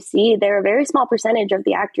actors you see, they're a very small percentage of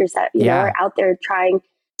the actors that are out there trying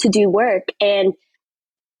to do work. And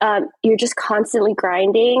you're just constantly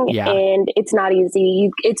grinding, and it's not easy.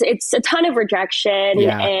 It's a ton of rejection.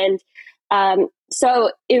 And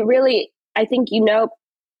so it really, I think,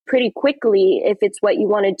 pretty quickly if it's what you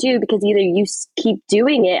want to do, because either you keep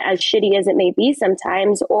doing it, as shitty as it may be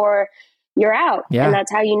sometimes, or you're out. And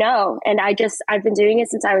that's how you know. And I've been doing it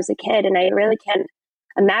since I was a kid, and I really can't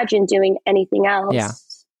imagine doing anything else. Yeah.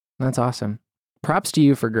 That's awesome. Props to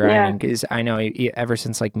you for grinding, because I know ever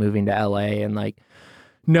since like moving to LA and like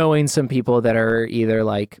knowing some people that are either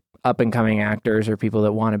like up and coming actors or people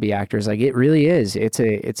that want to be actors, like it really is. It's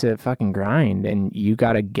a fucking grind, and you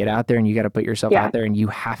got to get out there and you got to put yourself out there, and you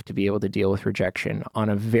have to be able to deal with rejection on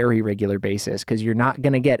a very regular basis, because you're not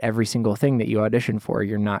going to get every single thing that you audition for.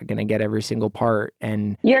 You're not going to get every single part,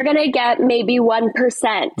 and you're going to get maybe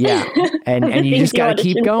 1%. Yeah. And you just got to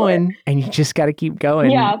keep going, and you just got to keep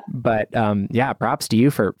going. Yeah. But props to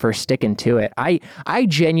you for sticking to it. I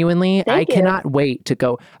genuinely, I cannot wait to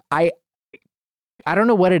go. I don't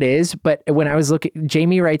know what it is, but when I was looking,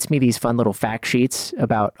 Jamie writes me these fun little fact sheets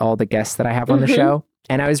about all the guests that I have on the show.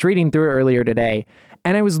 And I was reading through it earlier today,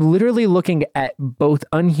 and I was literally looking at both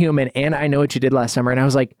Unhuman and I Know What You Did Last Summer. And I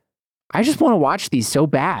was like, I just want to watch these so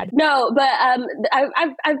bad. No, but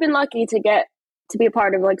I've been lucky to get to be a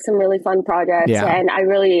part of like some really fun projects. Yeah. And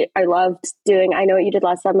I loved doing I Know What You Did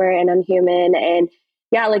Last Summer and Unhuman. And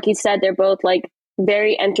yeah, like you said, they're both like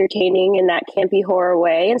very entertaining in that campy horror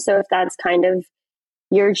way. And so if that's kind of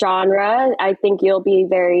your genre, I think you'll be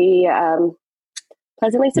very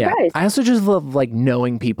pleasantly surprised. Yeah. I also just love like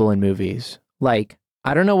knowing people in movies. Like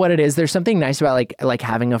I don't know what it is. There's something nice about like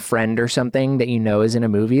having a friend or something that you know is in a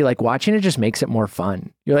movie. Like watching it just makes it more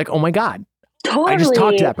fun. You're like, oh my God, Totally. I just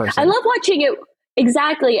talked to that person. I love watching it.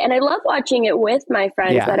 Exactly. And I love watching it with my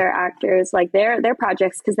friends that are actors, like their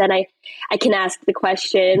projects, because then I can ask the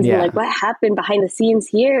questions and like, what happened behind the scenes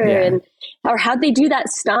here and or how'd they do that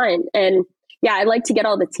stunt? And I like to get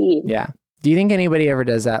all the tea. Yeah. Do you think anybody ever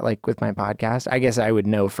does that like with my podcast? I guess I would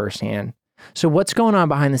know firsthand. So what's going on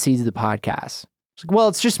behind the scenes of the podcast? It's like, well,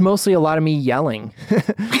 it's just mostly a lot of me yelling,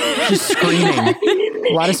 just screaming.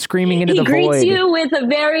 A lot of screaming into the void. He greets you with a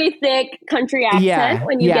very thick country accent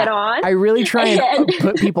when you get on. I really try and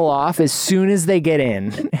put people off as soon as they get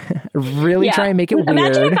in. Really try and make it weird.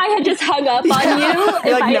 Imagine if I had just hung up on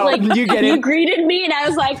you. Like, no, you get it. You greeted me and I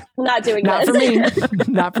was like, not doing this. Not for me.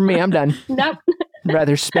 Not for me. I'm done. Nope. I'd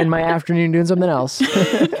rather spend my afternoon doing something else.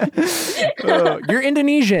 You're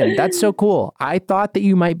Indonesian. That's so cool. I thought that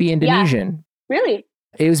you might be Indonesian. Yeah. Really?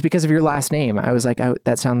 It was because of your last name. I was like,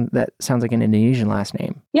 that sounds like an Indonesian last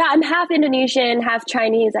name. Yeah, I'm half Indonesian, half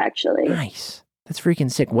Chinese, actually. Nice. That's freaking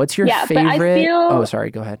sick. What's your favorite? But I feel... Oh, sorry.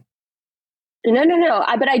 Go ahead. No.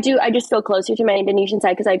 But I just feel closer to my Indonesian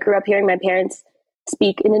side because I grew up hearing my parents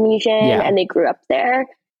speak Indonesian and they grew up there.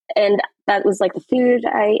 And that was like the food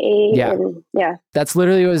I ate. Yeah. And, That's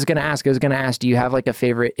literally what I was going to ask. I was going to ask, do you have like a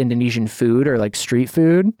favorite Indonesian food or like street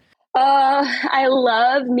food? I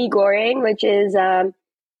love mie goreng, which is,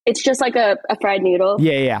 it's just like a fried noodle.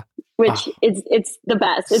 Yeah. Which it's the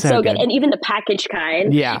best. It's so good. And even the packaged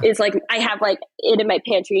kind is like, I have like it in my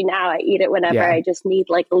pantry now. I eat it whenever I just need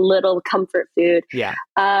like a little comfort food. Yeah.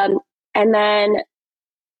 And then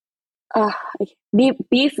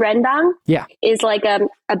beef rendang is like a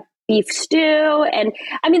beef stew. And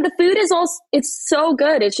I mean, the food is it's so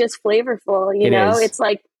good. It's just flavorful, you know? It's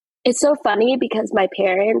like, it's so funny because my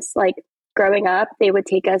parents, like growing up, they would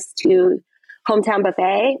take us to Hometown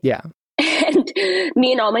Buffet. Yeah. And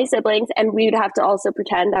me and all my siblings, and we would have to also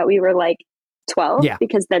pretend that we were like 12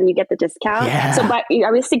 because then you get the discount. Yeah. So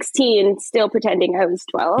I was 16, still pretending I was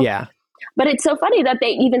 12. Yeah. But it's so funny that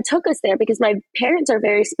they even took us there because my parents are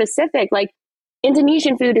very specific. Like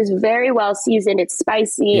Indonesian food is very well seasoned. It's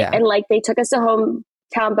spicy. Yeah. And like they took us to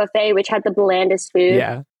Hometown Buffet, which had the blandest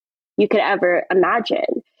food you could ever imagine.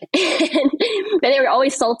 And they were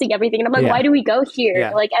always salting everything. And I'm like, why do we go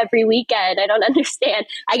here like every weekend? I don't understand.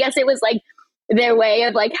 I guess it was like their way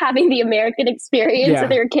of like having the American experience with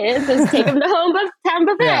their kids is take them to Hometown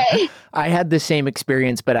Buffet. Yeah. I had the same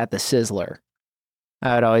experience, but at the Sizzler.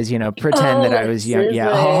 I would always, pretend that I was young. Sizzler. Yeah.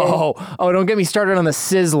 Oh, don't get me started on the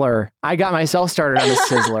Sizzler. I got myself started on the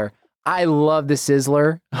Sizzler. I love the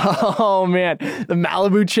Sizzler. Oh man, the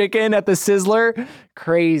Malibu chicken at the Sizzler,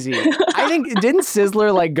 crazy. I think didn't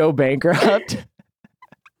Sizzler like go bankrupt?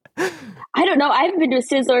 I don't know. I haven't been to a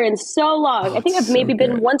Sizzler in so long. I think I've maybe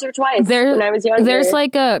been once or twice when I was younger. There's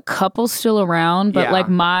like a couple still around, but like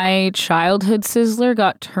my childhood Sizzler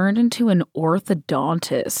got turned into an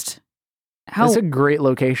orthodontist. That's a great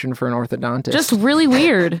location for an orthodontist. Just really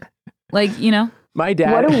weird. Like, my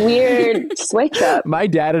dad. What a weird switch up. My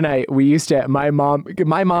dad and I, we used to, my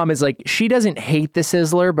mom is like, she doesn't hate the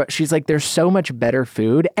Sizzler, but she's like, there's so much better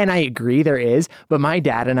food. And I agree there is, but my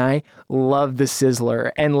dad and I love the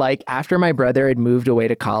Sizzler. And like after my brother had moved away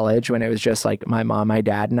to college, when it was just like my mom, my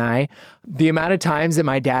dad and I, the amount of times that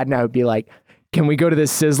my dad and I would be like, can we go to the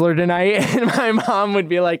Sizzler tonight? And my mom would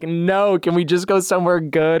be like, no, can we just go somewhere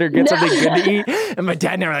good or get something good to eat? And my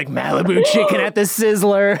dad and I were like, Malibu chicken at the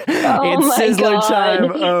Sizzler. It's Sizzler time.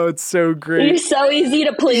 Oh, it's so great. You're so easy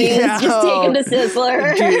to please. Just take him to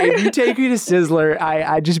Sizzler. Dude, if you take me to Sizzler,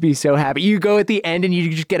 I'd just be so happy. You go at the end and you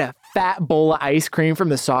just get a fat bowl of ice cream from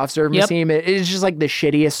the soft serve machine. It's just like the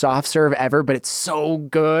shittiest soft serve ever, but it's so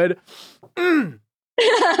good.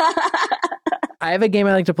 I have a game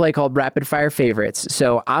I like to play called Rapid Fire Favorites.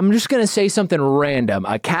 So I'm just going to say something random,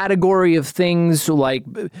 a category of things like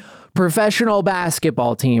professional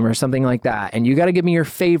basketball team or something like that. And you got to give me your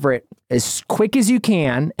favorite as quick as you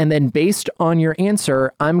can. And then based on your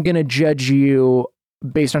answer, I'm going to judge you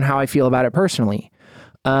based on how I feel about it personally.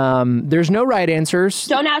 There's no right answers.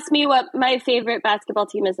 Don't ask me what my favorite basketball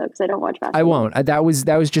team is though, because I don't watch basketball. I won't. That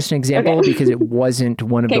was just an example because it wasn't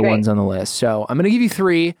one of the ones on the list. So I'm going to give you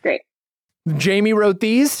 3. Great. Jamie wrote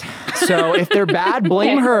these, so if they're bad,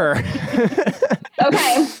 blame her.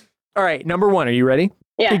 Okay. All right, number 1. Are you ready?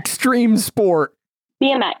 Yeah. Extreme sport.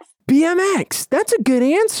 BMX. That's a good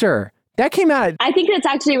answer. That came out. I think that's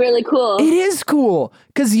actually really cool. It is cool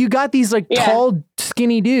because you got these like tall,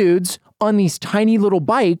 skinny dudes on these tiny little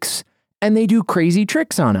bikes, and they do crazy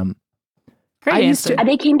tricks on them. Great answer.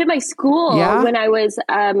 They came to my school when I was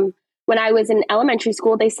when I was in elementary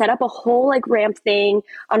school, they set up a whole like ramp thing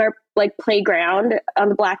on our like playground on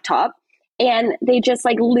the blacktop. And they just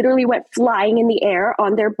like literally went flying in the air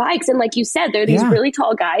on their bikes. And like you said, they're these really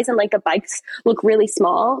tall guys and like the bikes look really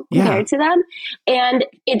small compared to them. And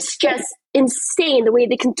it's just insane the way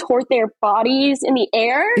they contort their bodies in the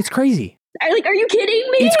air. It's crazy. Are you kidding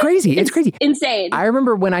me? It's crazy. It's crazy. Insane. I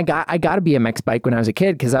remember when I got a BMX bike when I was a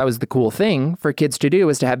kid, because that was the cool thing for kids to do,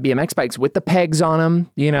 was to have BMX bikes with the pegs on them,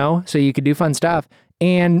 you know, so you could do fun stuff.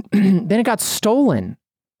 And then it got stolen.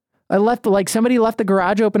 Somebody left the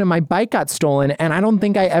garage open and my bike got stolen. And I don't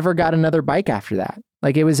think I ever got another bike after that.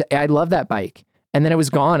 I love that bike. And then it was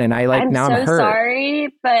gone. And I'm hurt. I'm so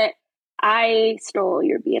sorry, but I stole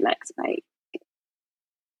your BMX bike.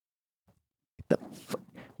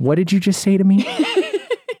 What did you just say to me?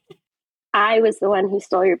 I was the one who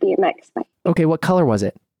stole your BMX bike. Okay, what color was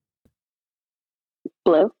it?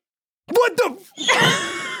 Blue. What the?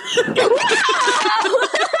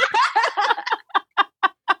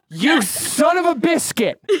 You son of a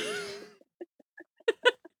biscuit!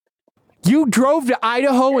 You drove to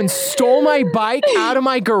Idaho and stole my bike out of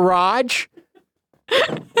my garage?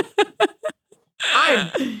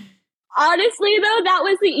 Honestly, though, that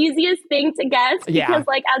was the easiest thing to guess because,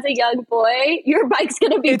 like, as a young boy, your bike's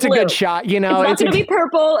going to be It's blue. A good shot, you know. It's not going to be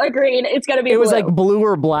purple or green. It's going to be blue. It was like blue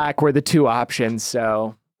or black were the two options,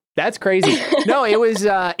 so that's crazy. No, it was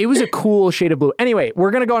a cool shade of blue. Anyway,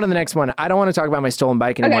 we're going to go on to the next one. I don't want to talk about my stolen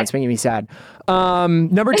bike anymore. Okay. It's making me sad.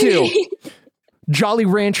 Number 2, Jolly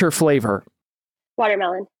Rancher flavor.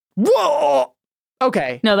 Watermelon. Whoa!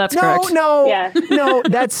 Okay. No, that's correct. No,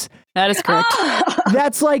 that is correct.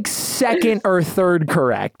 That's like second or third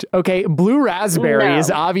correct. Okay, blue raspberry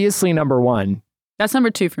is obviously number 1. That's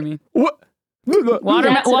number 2 for me. What?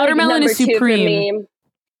 Watermelon is supreme.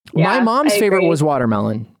 My mom's favorite was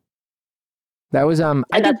watermelon. That was and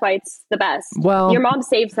that's why it's the best. Well, your mom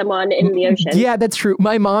saved someone in the ocean. Yeah, that's true.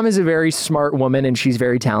 My mom is a very smart woman and she's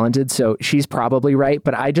very talented, so she's probably right.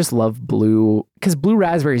 But I just love blue because blue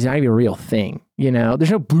raspberry is not even a real thing. You know,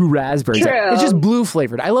 there's no blue raspberries. True. It's just blue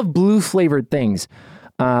flavored. I love blue flavored things.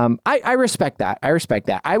 I respect that.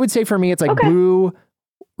 I would say for me, it's like blue,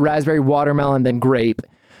 raspberry, watermelon, then grape,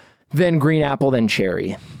 then green apple, then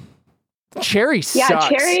cherry. Cherry sucks.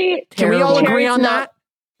 Yeah, cherry. Can we all agree on that?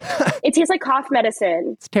 It tastes like cough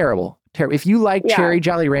medicine. It's terrible. If you like cherry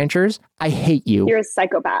Jolly Ranchers, I hate you. You're a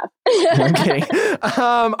psychopath. I'm kidding.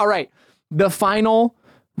 All right. The final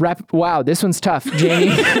wrap. Wow, this one's tough,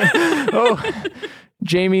 Jamie.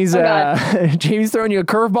 Jamie's throwing you a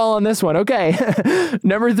curveball on this one. Okay.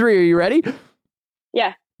 Number 3, are you ready?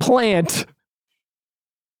 Yeah. Plant.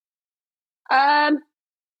 Like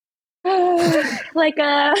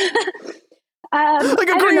a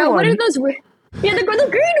green one. What are those? Yeah, the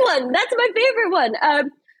green one. That's my favorite one.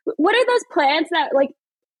 What are those plants that like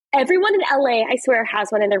everyone in LA, I swear, has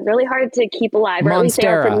one, and they're really hard to keep alive, or at least they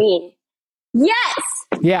are for me. Yes.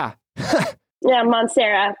 Yeah. Yeah,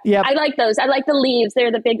 Monstera. Yeah. I like those. I like the leaves. They're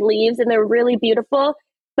the big leaves, and they're really beautiful.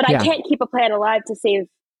 But I can't keep a plant alive to save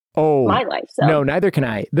my life. So. No, neither can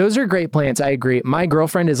I. Those are great plants. I agree. My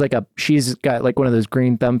girlfriend is she's got like one of those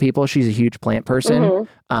green thumb people. She's a huge plant person.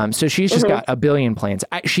 Mm-hmm. So she's just got a billion plants.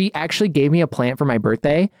 She actually gave me a plant for my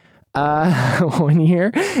birthday one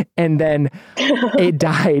year, and then it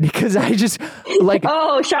died because I just like...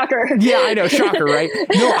 Oh, shocker. Yeah, I know. Shocker, right?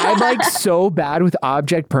 No, I'm like so bad with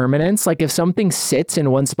object permanence. Like if something sits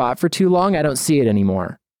in one spot for too long, I don't see it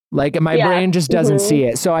anymore. Like my brain just doesn't see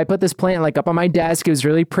it. So I put this plant like up on my desk. It was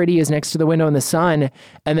really pretty. It was next to the window in the sun.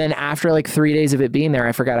 And then after like 3 days of it being there,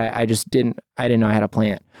 I forgot I didn't know I had a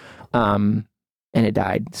plant. And it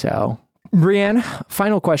died. So Brianne,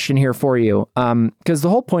 final question here for you. Because the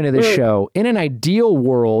whole point of this show, in an ideal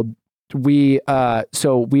world, we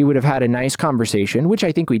would have had a nice conversation, which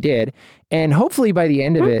I think we did. And hopefully by the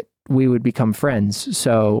end of it, we would become friends.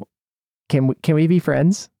 So can we be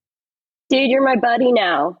friends? Dude, you're my buddy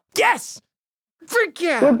now. Yes! Frick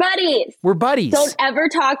yeah! We're buddies. We're buddies. Don't ever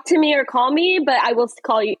talk to me or call me, but I will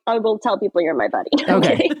call you. I will tell people you're my buddy.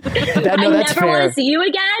 Okay. I never want to see you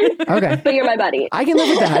again. Okay. But you're my buddy. I can live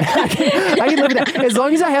with that. I can live with that. As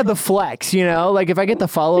long as I have the flex, you know? Like if I get the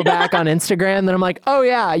follow back on Instagram, then I'm like, oh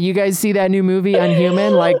yeah, you guys see that new movie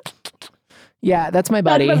Unhuman? Like... Yeah, that's my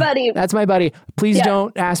buddy. That's my buddy. Please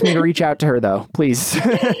don't ask me to reach out to her, though. Please.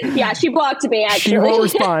 Yeah, she blocked me, actually. She won't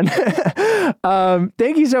respond.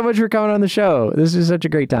 Thank you so much for coming on the show. This is such a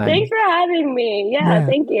great time. Thanks for having me. Yeah,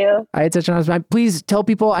 thank you. I had such an awesome time. Please tell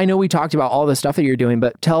people, I know we talked about all the stuff that you're doing,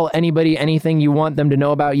 but tell anybody anything you want them to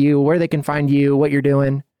know about you, where they can find you, what you're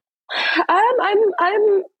doing.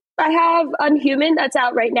 I have Unhuman that's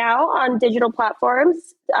out right now on digital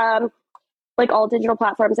platforms, like all digital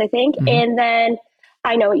platforms, I think. Mm-hmm. And then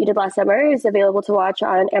I Know What You Did Last Summer is available to watch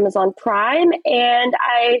on Amazon Prime. And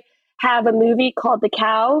I have a movie called The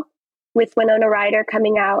Cow with Winona Ryder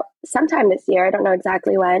coming out sometime this year. I don't know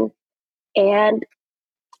exactly when. And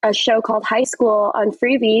a show called High School on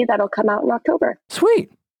Freevee that'll come out in October.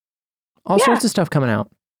 Sweet. All sorts of stuff coming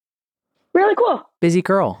out. Really cool. Busy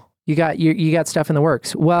girl. You got stuff in the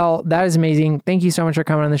works. Well, that is amazing. Thank you so much for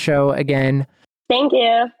coming on the show again. Thank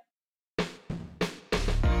you.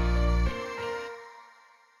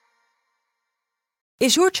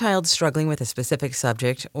 Is your child struggling with a specific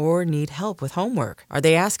subject or need help with homework? Are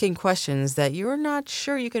they asking questions that you're not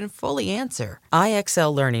sure you can fully answer?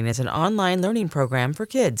 IXL Learning is an online learning program for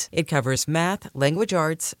kids. It covers math, language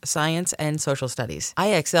arts, science, and social studies.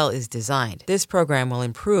 IXL is designed. This program will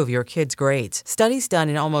improve your kids' grades. Studies done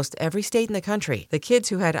in almost every state in the country. The kids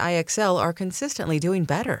who had IXL are consistently doing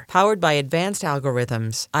better. Powered by advanced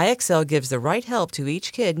algorithms, IXL gives the right help to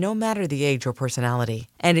each kid no matter the age or personality.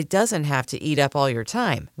 And it doesn't have to eat up all your time.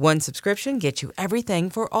 One subscription gets you everything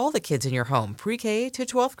for all the kids in your home, pre-K to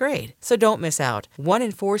 12th grade. So don't miss out. 1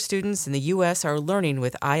 in 4 students in the U.S. are learning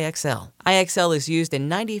with IXL. IXL is used in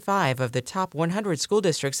 95 of the top 100 school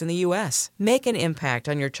districts in the U.S. Make an impact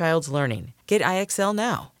on your child's learning. Get IXL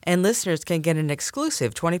now. And listeners can get an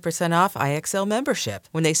exclusive 20% off IXL membership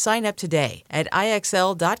when they sign up today at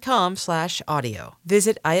IXL.com/audio.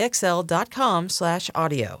 Visit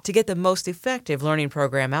IXL.com/audio to get the most effective learning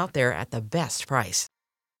program out there at the best price.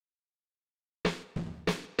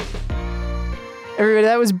 Everybody,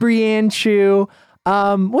 that was Brianne Chu.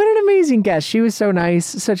 What an amazing guest. She was so nice,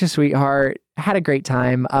 such a sweetheart. Had a great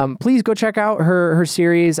time. Please go check out her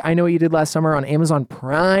series, I Know What You Did Last Summer, on Amazon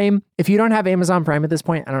Prime. If you don't have Amazon Prime at this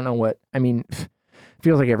point, I don't know what. I mean,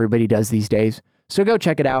 feels like everybody does these days. So go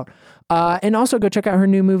check it out. And also go check out her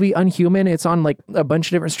new movie, Unhuman. It's on like a bunch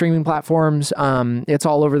of different streaming platforms. It's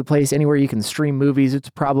all over the place. Anywhere you can stream movies,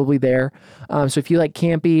 it's probably there. So if you like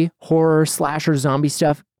campy, horror, slasher, zombie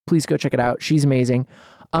stuff, please go check it out. She's amazing.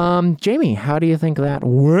 Jamie, how do you think that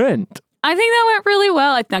went? I think that went really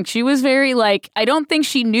well. I think she was very I don't think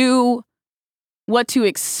she knew what to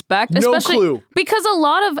expect. No especially clue. Because a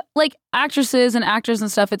lot of actresses and actors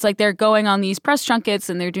and stuff, it's like they're going on these press junkets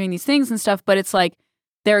and they're doing these things and stuff, but it's like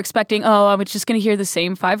they're expecting, I'm just going to hear the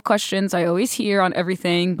same 5 questions I always hear on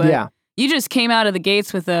everything. But you just came out of the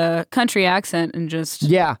gates with a country accent and just...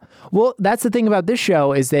 Yeah. Well, that's the thing about this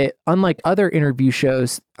show is that unlike other interview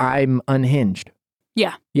shows, I'm unhinged.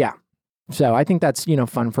 Yeah. Yeah. So I think that's,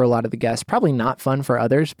 fun for a lot of the guests. Probably not fun for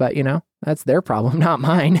others, but, that's their problem, not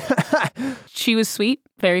mine. She was sweet.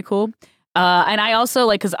 Very cool. And I also,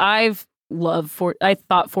 because I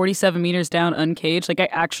thought 47 Meters Down Uncaged, I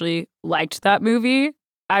actually liked that movie.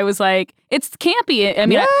 I was like, it's campy. I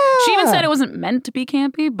mean, she even said it wasn't meant to be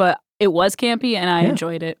campy, but it was campy and I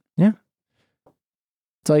enjoyed it. Yeah.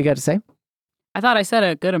 That's all you got to say? I thought I said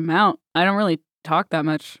a good amount. I don't really talk that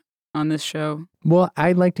much on this show. Well,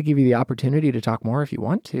 I'd like to give you the opportunity to talk more if you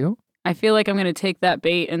want to. I feel like I'm going to take that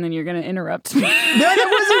bait and then you're going to interrupt me. No,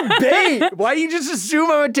 that wasn't bait. Why do you just assume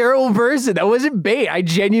I'm a terrible person? That wasn't bait. I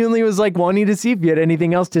genuinely was wanting to see if you had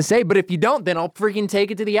anything else to say. But if you don't, then I'll freaking take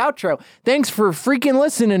it to the outro. Thanks for freaking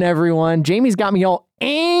listening, everyone. Jamie's got me all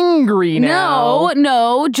angry now.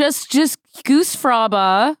 No, just Goose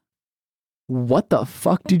Fraba. What the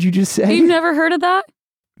fuck did you just say? You've never heard of that?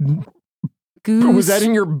 Goose. Was that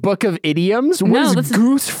in your book of idioms? No, what is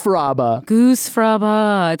Goose Fraba? Goose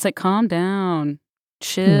Fraba. It's calm down.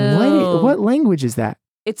 Chill. What language is that?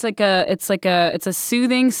 It's a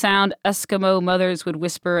soothing sound Eskimo mothers would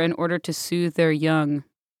whisper in order to soothe their young.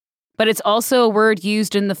 But it's also a word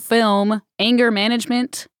used in the film Anger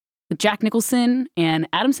Management with Jack Nicholson and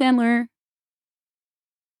Adam Sandler.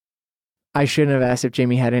 I shouldn't have asked if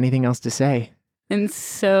Jamie had anything else to say. And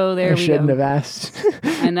so there we go. I shouldn't have asked.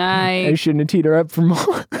 And I shouldn't have teed her up for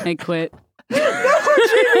more. I quit. No, Jamie,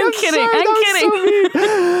 I'm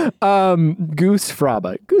kidding. Goose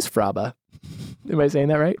Fraba. Goose Fraba. Am I saying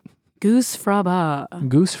that right? Goose Fraba.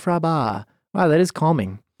 Goose Fraba. Wow, that is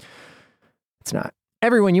calming. It's not.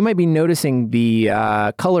 Everyone, you might be noticing the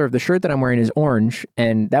color of the shirt that I'm wearing is orange,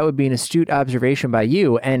 and that would be an astute observation by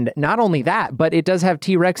you. And not only that, but it does have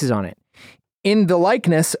T-Rexes on it. In the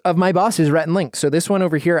likeness of my bosses, Rhett and Link. So this one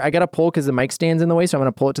over here, I got to pull because the mic stands in the way, so I'm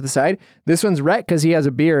going to pull it to the side. This one's Rhett because he has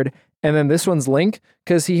a beard, and then this one's Link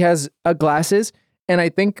because he has glasses. And I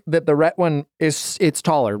think that the Rhett one it's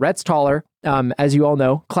taller. Rhett's taller, as you all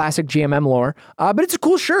know, classic GMM lore. But it's a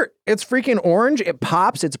cool shirt. It's freaking orange. It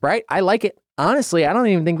pops. It's bright. I like it. Honestly, I don't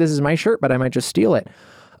even think this is my shirt, but I might just steal it.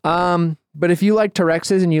 But if you like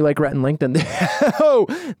Terexes and you like Rhett and Link, then oh,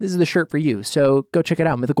 this is the shirt for you. So go check it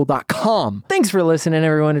out, mythical.com. Thanks for listening,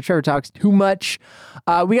 everyone, to Trevor Talks Too Much.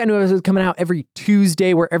 We got new episodes coming out every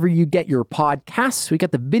Tuesday, wherever you get your podcasts. We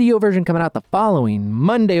got the video version coming out the following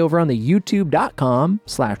Monday over on the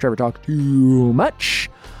youtube.com/Trevor Talks Too Much.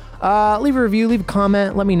 Leave a review, leave a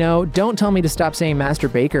comment, let me know. Don't tell me to stop saying Master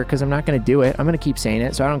Baker, because I'm not going to do it. I'm going to keep saying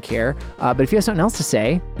it, so I don't care. But if you have something else to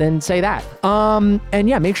say, then say that. And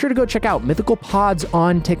yeah, make sure to go check out Mythical Pods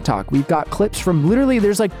on TikTok. We've got clips from literally,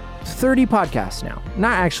 there's like 30 podcasts now.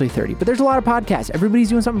 Not actually 30, but there's a lot of podcasts. Everybody's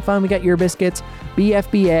doing something fun. We got Ear Biscuits,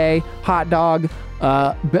 BFBA, Hot Dog,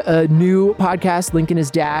 a new podcast, Lincoln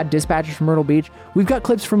His Dad, Dispatchers from Myrtle Beach. We've got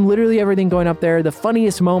clips from literally everything going up there, the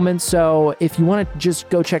funniest moments. So if you want to just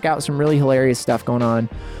go check out some really hilarious stuff going on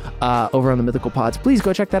over on the Mythical Pods, please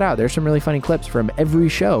go check that out. There's some really funny clips from every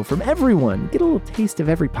show, from everyone. Get a little taste of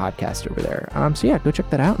every podcast over there. So yeah, go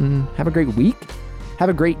check that out and have a great week. Have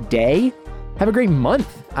a great day. Have a great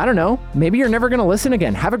month. I don't know. Maybe you're never going to listen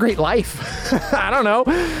again. Have a great life. I don't know.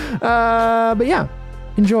 But yeah,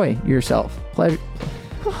 enjoy yourself. Pleasure.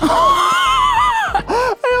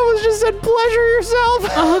 I almost just said pleasure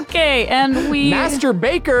yourself. Okay, and we... Master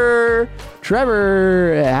Baker.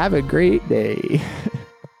 Trevor, have a great day.